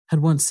 had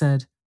once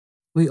said,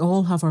 "We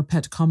all have our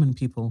pet common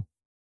people,"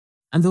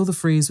 and though the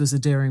phrase was a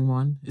daring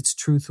one, its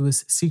truth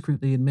was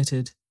secretly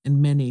admitted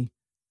in many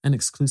an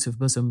exclusive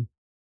bosom.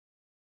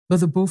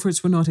 But the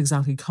Beauforts were not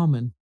exactly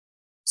common.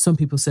 Some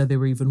people said they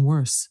were even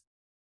worse.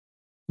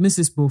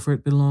 Mrs.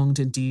 Beaufort belonged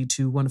indeed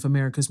to one of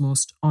America's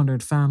most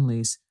honored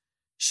families.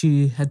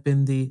 She had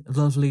been the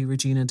lovely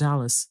Regina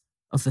Dallas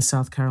of the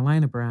South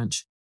Carolina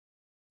branch,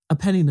 a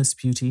penniless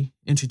beauty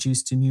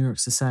introduced to New York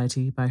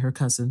society by her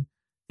cousin,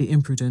 the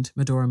imprudent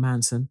Medora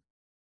Manson,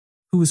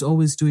 who was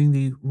always doing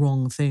the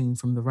wrong thing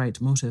from the right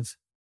motive.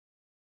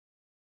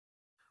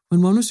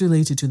 When one was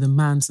related to the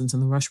Mansons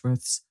and the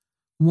Rushworths,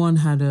 one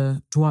had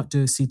a droit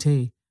de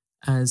cité,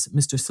 as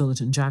Mr.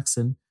 Sillerton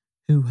Jackson,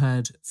 who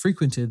had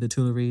frequented the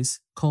Tuileries,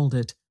 called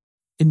it,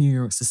 in New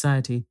York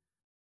society.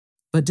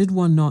 But did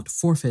one not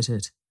forfeit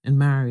it in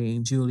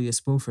marrying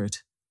Julius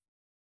Beaufort?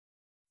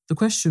 The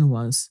question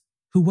was,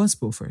 who was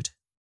Beaufort?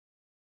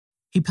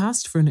 He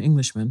passed for an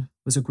Englishman,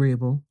 was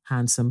agreeable,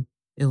 handsome,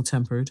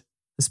 ill-tempered,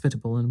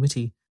 hospitable and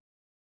witty.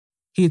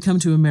 He had come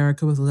to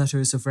America with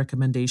letters of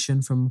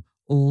recommendation from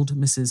old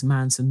Mrs.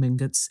 Manson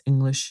Mingott's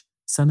English,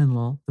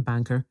 son-in-law, the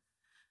banker,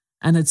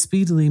 and had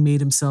speedily made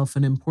himself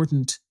an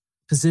important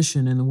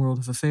position in the world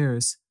of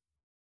affairs.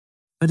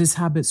 But his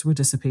habits were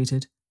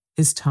dissipated,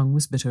 his tongue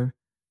was bitter,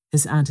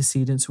 his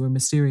antecedents were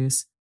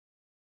mysterious,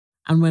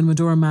 and when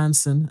Medora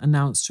Manson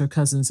announced her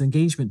cousin's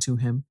engagement to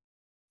him,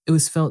 it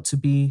was felt to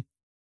be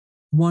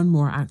one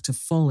more act of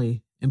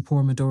folly in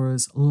poor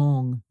Medora's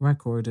long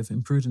record of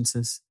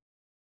imprudences.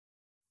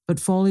 But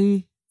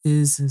folly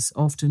is as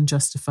often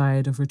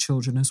justified of her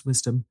children as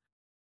wisdom,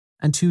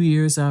 and 2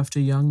 years after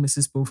young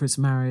Mrs. Beaufort's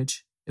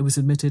marriage, it was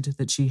admitted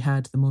that she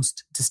had the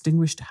most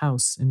distinguished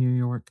house in New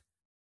York.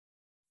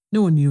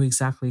 No one knew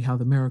exactly how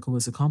the miracle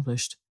was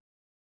accomplished.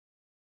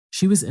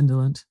 She was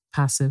indolent,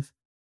 passive,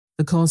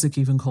 the Cossack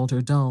even called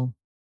her dull,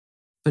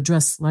 but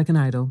dressed like an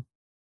idol,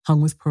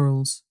 hung with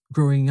pearls,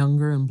 growing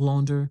younger and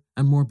blonder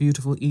and more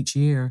beautiful each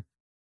year.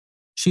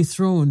 She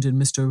throned in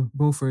Mr.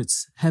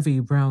 Beaufort's heavy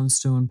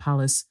brownstone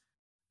palace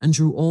and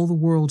drew all the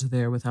world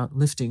there without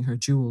lifting her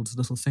jeweled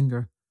little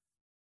finger.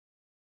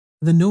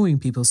 The knowing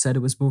people said it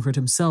was Beaufort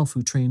himself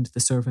who trained the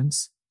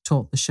servants,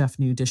 taught the chef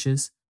new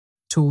dishes,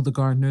 told the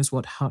gardeners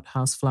what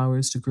hothouse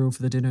flowers to grow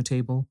for the dinner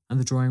table and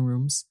the drawing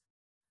rooms,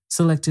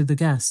 selected the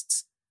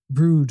guests,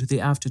 brewed the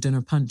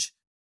after-dinner punch,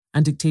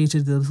 and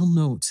dictated the little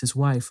notes his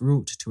wife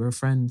wrote to her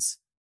friends.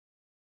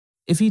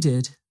 If he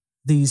did,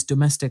 these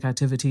domestic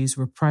activities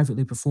were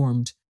privately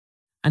performed,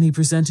 and he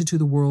presented to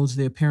the world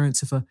the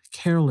appearance of a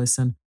careless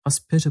and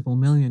hospitable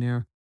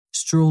millionaire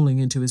strolling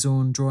into his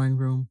own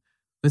drawing-room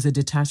with the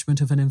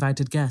detachment of an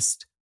invited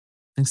guest,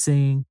 and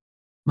saying,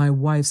 "My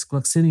wife's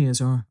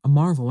gloxinias are a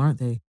marvel, aren't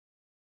they?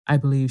 I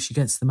believe she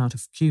gets them out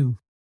of Kew."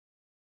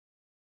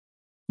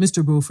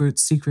 Mr.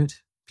 Beaufort's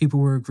secret, people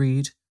were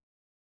agreed,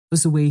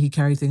 was the way he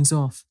carried things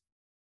off.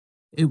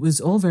 It was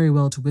all very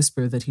well to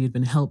whisper that he had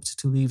been helped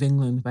to leave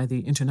England by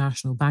the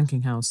international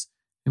banking house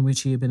in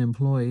which he had been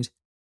employed.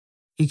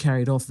 He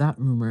carried off that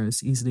rumour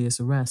as easily as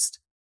the rest,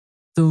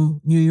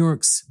 though New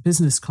York's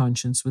business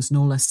conscience was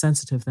no less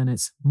sensitive than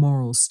its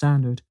moral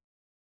standard.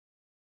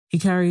 He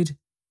carried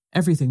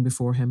everything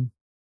before him,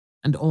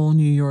 and all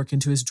New York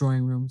into his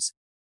drawing rooms,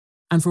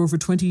 and for over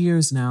 20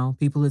 years now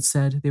people had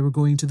said they were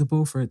going to the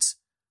Beauforts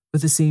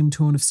with the same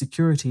tone of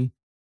security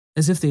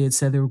as if they had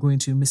said they were going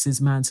to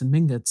Mrs. Manson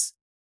Mingott's,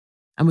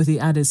 and with the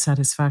added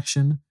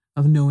satisfaction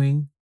of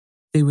knowing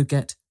they would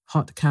get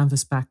hot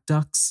canvas-back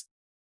ducks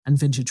and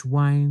vintage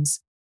wines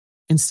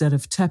instead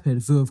of tepid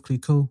Veuve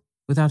Clicquot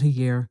without a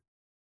year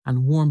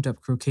and warmed-up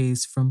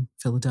croquets from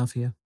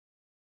Philadelphia.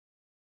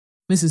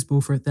 Mrs.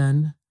 Beaufort,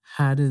 then,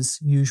 had,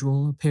 as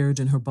usual, appeared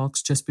in her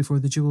box just before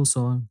the jewel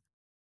song,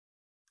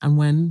 and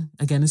when,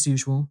 again as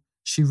usual,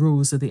 she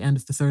rose at the end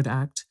of the third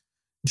act,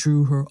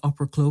 drew her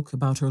opera cloak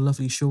about her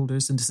lovely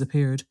shoulders and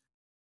disappeared,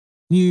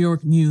 New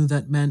York knew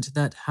that meant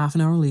that half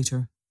an hour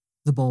later,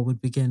 the ball would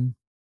begin.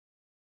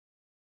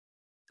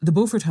 The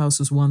Beaufort House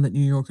was one that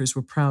New Yorkers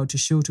were proud to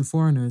show to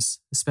foreigners,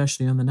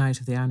 especially on the night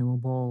of the annual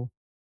ball.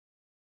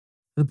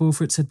 The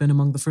Beauforts had been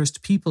among the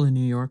first people in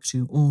New York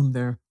to own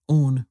their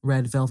own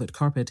red velvet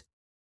carpet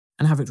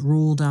and have it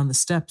rolled down the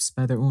steps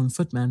by their own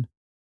footmen,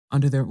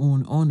 under their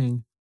own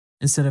awning,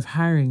 instead of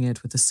hiring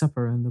it with the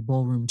supper and the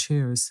ballroom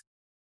chairs.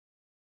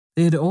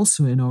 They had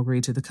also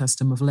inaugurated the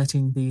custom of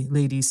letting the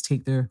ladies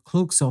take their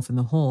cloaks off in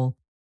the hall,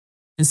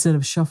 instead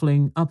of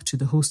shuffling up to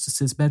the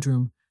hostess's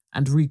bedroom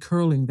and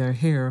recurling their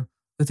hair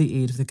with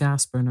the aid of the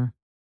gas burner.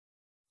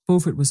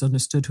 Beaufort was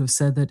understood to have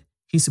said that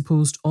he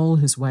supposed all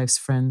his wife's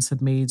friends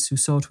had maids who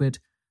saw to it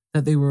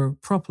that they were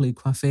properly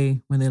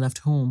coiffés when they left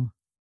home.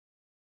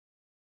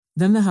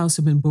 Then the house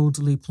had been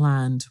boldly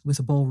planned with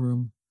a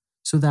ballroom,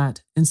 so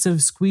that, instead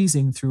of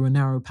squeezing through a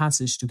narrow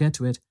passage to get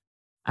to it,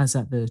 as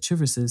at the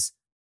Chiverses,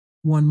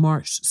 one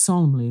marched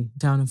solemnly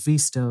down a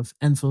vista of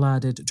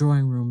enfiladed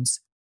drawing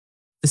rooms,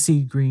 the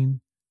sea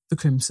green, the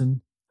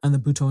crimson, and the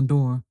bouton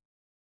d'or,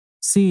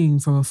 seeing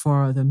from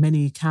afar the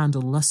many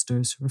candle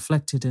lustres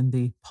reflected in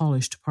the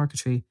polished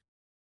parquetry,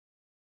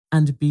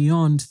 and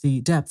beyond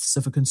the depths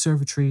of a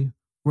conservatory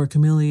where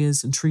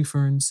camellias and tree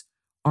ferns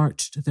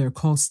arched their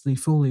costly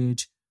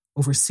foliage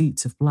over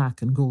seats of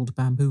black and gold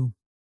bamboo.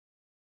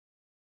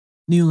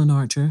 Newland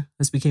Archer,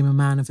 as became a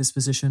man of his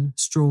position,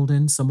 strolled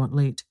in somewhat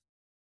late.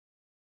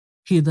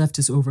 He had left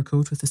his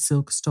overcoat with a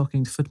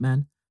silk-stockinged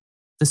footman.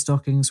 The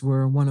stockings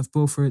were one of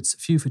Beaufort's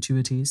few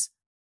fatuities,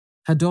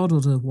 had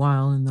dawdled a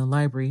while in the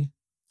library,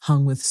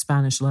 hung with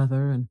Spanish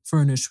leather and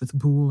furnished with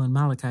buhl and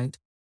malachite,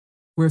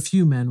 where a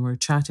few men were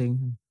chatting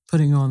and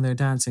putting on their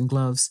dancing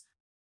gloves,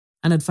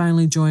 and had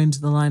finally joined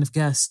the line of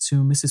guests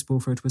whom Mrs.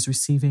 Beaufort was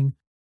receiving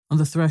on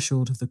the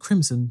threshold of the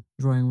crimson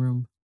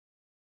drawing-room.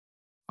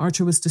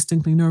 Archer was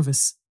distinctly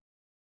nervous.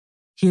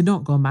 He had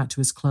not gone back to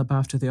his club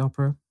after the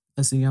opera,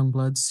 as the young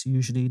bloods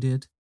usually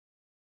did.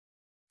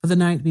 But the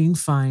night being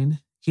fine,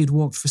 he had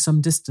walked for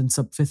some distance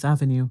up Fifth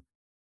Avenue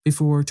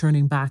before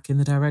turning back in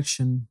the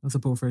direction of the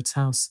Beaufort's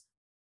house.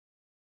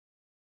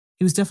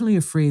 He was definitely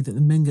afraid that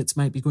the Mingotts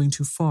might be going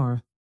too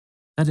far,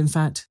 that in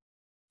fact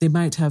they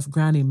might have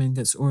Granny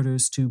Mingott's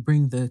orders to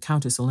bring the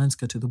Countess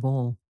Olenska to the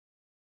ball.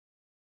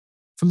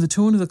 From the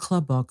tone of the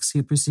club box, he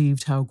had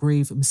perceived how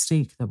grave a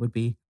mistake that would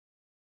be,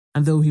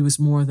 and though he was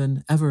more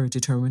than ever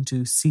determined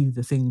to see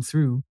the thing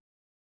through,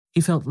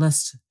 he felt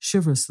less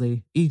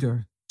chivalrously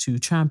eager to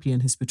champion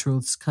his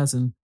betrothed's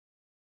cousin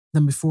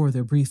than before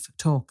their brief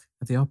talk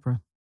at the opera.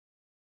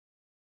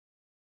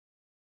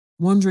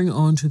 Wandering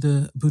on to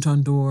the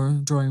Bouton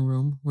d'Or drawing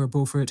room, where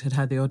Beaufort had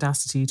had the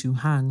audacity to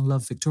hang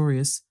Love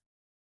Victorious,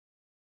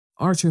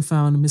 Archer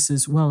found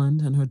Mrs.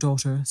 Welland and her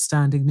daughter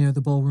standing near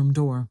the ballroom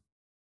door.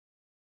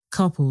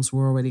 Couples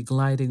were already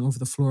gliding over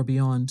the floor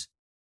beyond.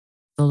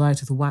 The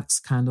light of the wax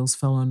candles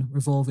fell on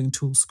revolving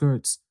tulle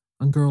skirts,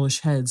 on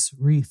girlish heads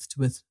wreathed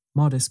with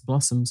modest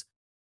blossoms,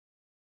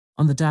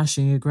 on the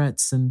dashing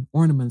aigrettes and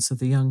ornaments of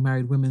the young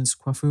married women's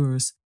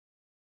coiffures,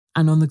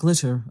 and on the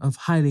glitter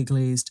of highly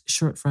glazed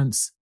shirt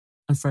fronts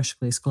and fresh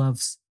lace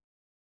gloves.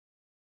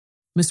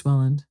 Miss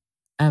Welland,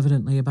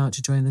 evidently about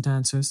to join the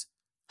dancers,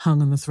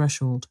 hung on the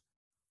threshold,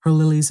 her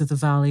lilies of the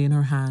valley in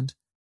her hand.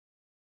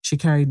 She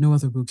carried no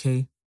other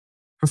bouquet,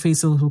 her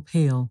face a little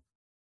pale,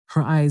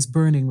 her eyes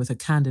burning with a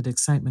candid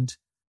excitement.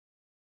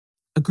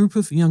 A group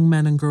of young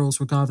men and girls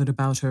were gathered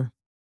about her,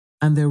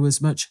 and there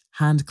was much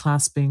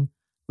hand-clasping,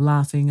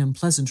 laughing and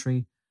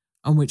pleasantry,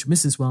 on which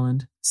Mrs.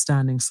 Welland,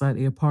 standing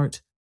slightly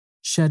apart,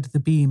 shed the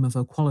beam of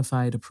a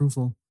qualified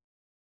approval.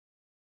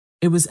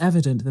 It was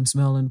evident that Miss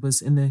Welland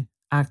was in the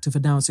act of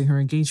announcing her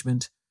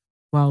engagement,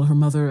 while her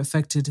mother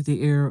affected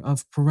the air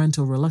of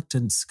parental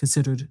reluctance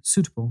considered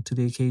suitable to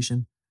the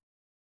occasion.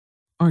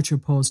 Archer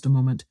paused a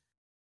moment.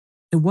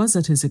 It was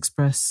at his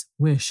express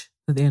wish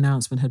that the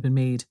announcement had been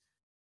made,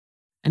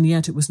 and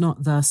yet it was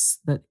not thus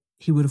that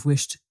he would have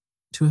wished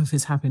to have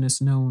his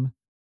happiness known.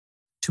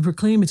 To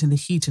proclaim it in the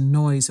heat and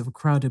noise of a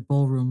crowded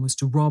ballroom was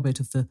to rob it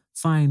of the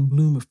fine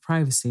bloom of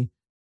privacy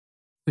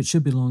which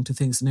should belong to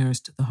things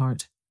nearest the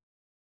heart.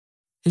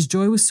 His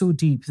joy was so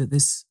deep that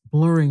this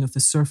blurring of the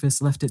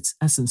surface left its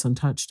essence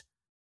untouched,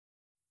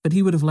 but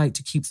he would have liked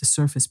to keep the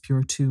surface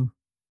pure too.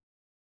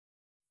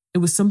 It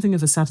was something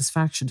of a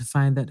satisfaction to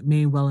find that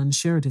May Welland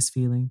shared his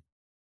feeling.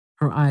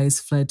 Her eyes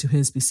fled to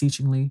his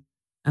beseechingly,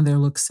 and their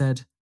look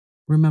said,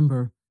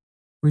 "Remember,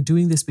 we're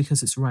doing this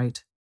because it's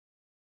right."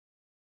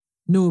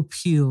 No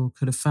appeal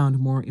could have found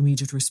more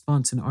immediate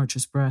response in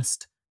Archer's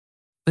breast,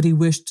 but he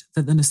wished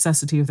that the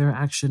necessity of their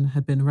action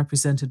had been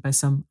represented by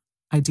some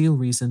ideal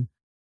reason,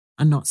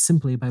 and not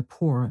simply by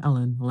poor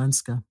Ellen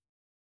Olenska.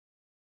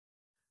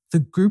 The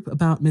group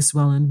about Miss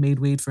Welland made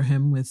way for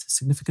him with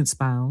significant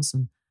smiles,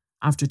 and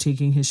after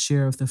taking his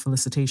share of the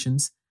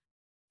felicitations,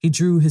 he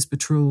drew his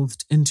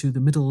betrothed into the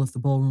middle of the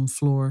ballroom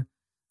floor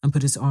and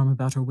put his arm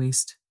about her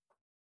waist.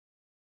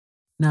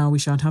 "Now we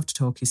shan't have to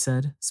talk," he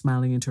said,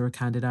 smiling into her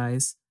candid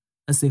eyes,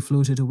 as they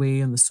floated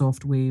away on the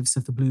soft waves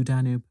of the blue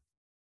Danube.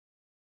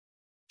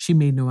 She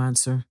made no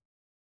answer.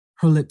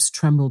 Her lips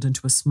trembled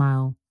into a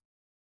smile,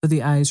 but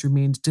the eyes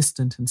remained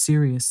distant and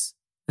serious,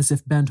 as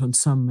if bent on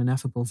some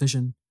ineffable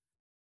vision.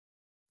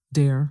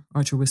 "Dear,"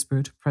 Archer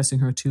whispered, pressing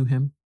her to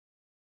him.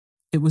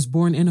 It was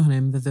borne in on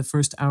him that the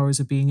first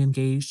hours of being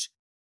engaged,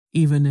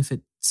 even if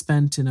it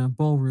spent in a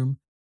ballroom,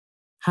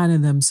 had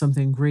in them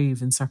something grave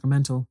and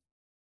sacramental.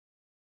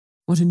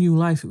 What a new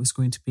life it was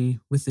going to be,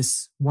 with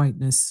this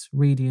whiteness,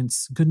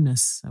 radiance,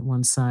 goodness at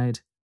one side.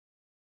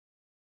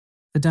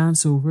 The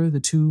dance over, the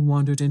two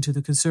wandered into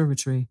the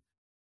conservatory,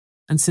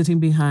 and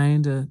sitting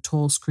behind a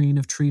tall screen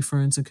of tree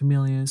ferns and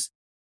camellias,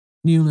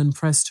 Newland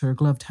pressed her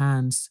gloved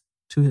hands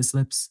to his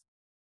lips.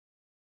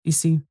 "You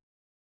see,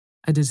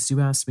 I did as you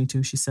asked me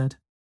to," she said.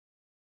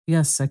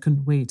 "Yes, I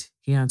couldn't wait,"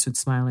 he answered,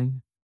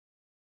 smiling.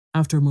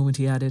 After a moment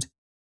he added,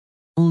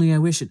 "Only I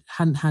wish it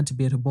hadn't had to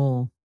be at a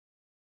ball."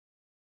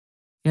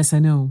 "Yes, I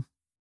know."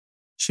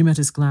 She met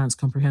his glance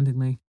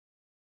comprehendingly.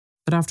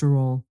 "But after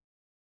all,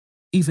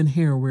 even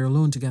here we're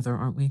alone together,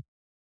 aren't we?"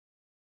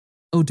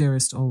 "Oh,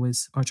 dearest,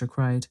 always," Archer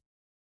cried.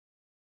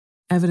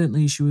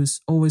 Evidently she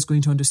was always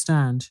going to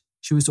understand.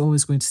 She was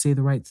always going to say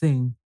the right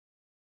thing.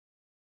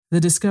 The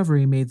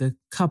discovery made the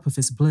cup of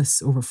his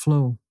bliss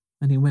overflow,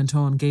 and he went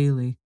on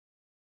gaily.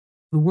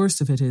 "The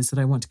worst of it is that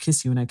I want to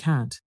kiss you and I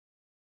can't."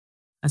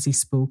 As he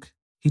spoke,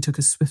 he took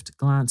a swift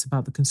glance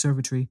about the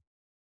conservatory,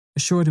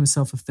 assured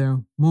himself of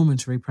their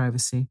momentary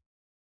privacy,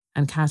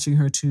 and catching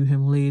her to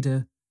him laid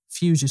a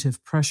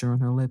fugitive pressure on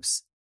her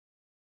lips.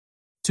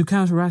 To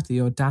counteract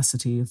the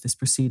audacity of this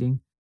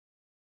proceeding,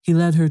 he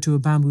led her to a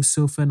bamboo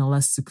sofa in a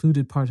less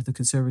secluded part of the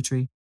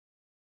conservatory,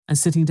 and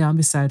sitting down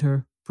beside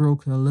her,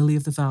 broke a lily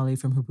of the valley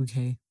from her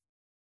bouquet.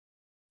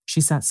 She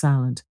sat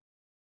silent,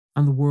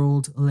 and the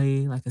world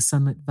lay like a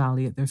sunlit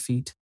valley at their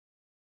feet.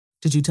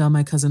 "Did you tell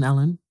my cousin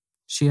Ellen?"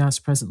 she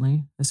asked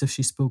presently, as if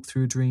she spoke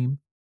through a dream.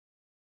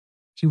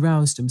 He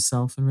roused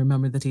himself and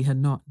remembered that he had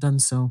not done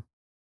so.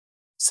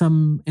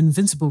 Some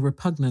invincible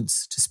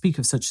repugnance to speak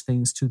of such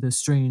things to the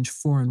strange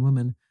foreign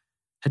woman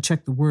had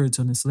checked the words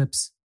on his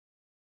lips.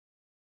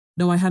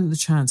 "No, I hadn't the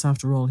chance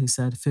after all," he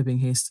said, fibbing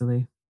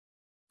hastily.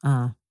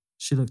 "Ah,"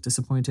 she looked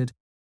disappointed,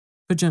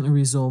 but gently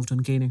resolved on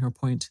gaining her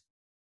point.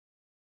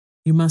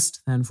 "You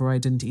must, then, for I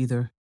didn't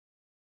either.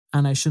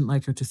 And I shouldn't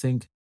like her to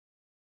think—"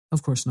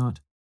 "Of course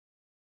not."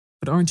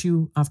 But aren't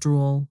you, after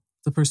all,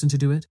 the person to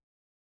do it?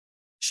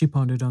 She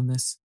pondered on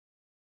this.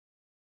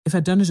 If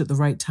I'd done it at the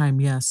right time,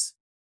 yes.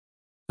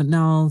 But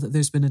now that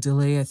there's been a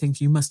delay, I think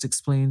you must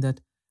explain that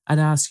I'd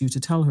ask you to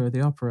tell her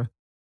the opera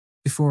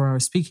before our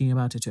speaking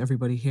about it to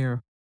everybody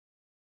here.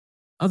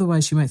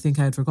 Otherwise, she might think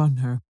I had forgotten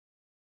her.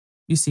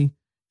 You see,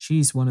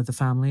 she's one of the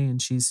family,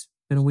 and she's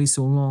been away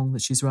so long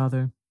that she's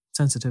rather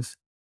sensitive.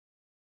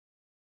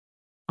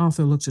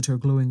 Arthur looked at her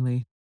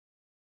glowingly.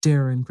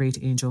 Dear and great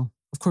angel,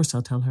 of course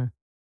I'll tell her.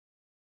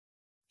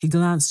 He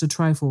glanced a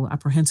trifle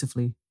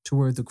apprehensively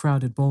toward the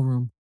crowded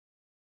ballroom.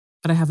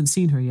 But I haven't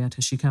seen her yet,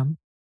 has she come?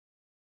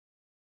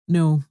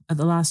 No, at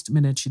the last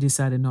minute she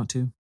decided not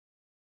to.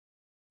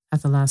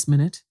 At the last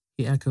minute?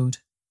 He echoed,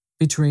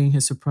 betraying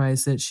his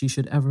surprise that she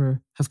should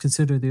ever have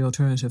considered the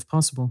alternative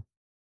possible.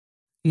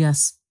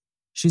 Yes,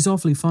 she's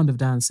awfully fond of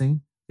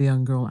dancing, the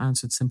young girl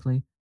answered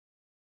simply.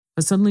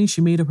 But suddenly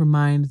she made up her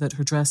mind that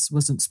her dress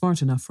wasn't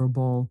smart enough for a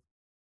ball,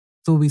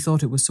 though we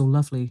thought it was so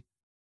lovely,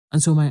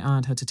 and so my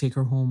aunt had to take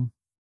her home.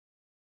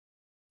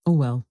 Oh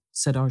well,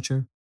 said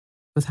Archer,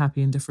 with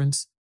happy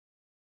indifference.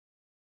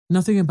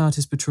 Nothing about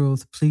his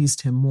betrothed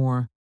pleased him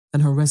more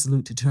than her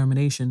resolute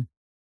determination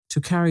to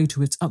carry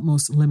to its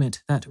utmost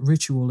limit that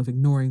ritual of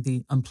ignoring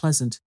the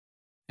unpleasant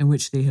in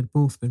which they had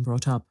both been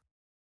brought up.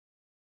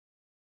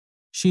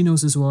 She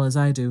knows as well as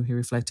I do, he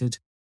reflected,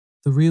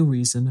 the real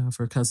reason of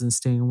her cousin's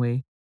staying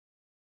away.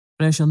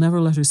 But I shall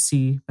never let her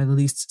see, by the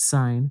least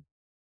sign,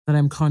 that I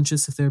am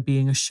conscious of there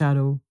being a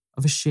shadow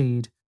of a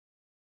shade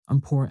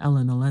on poor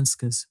Ellen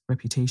Olenska's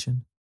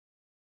reputation.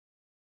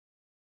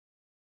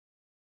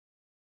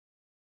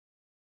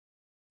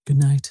 Good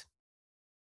night.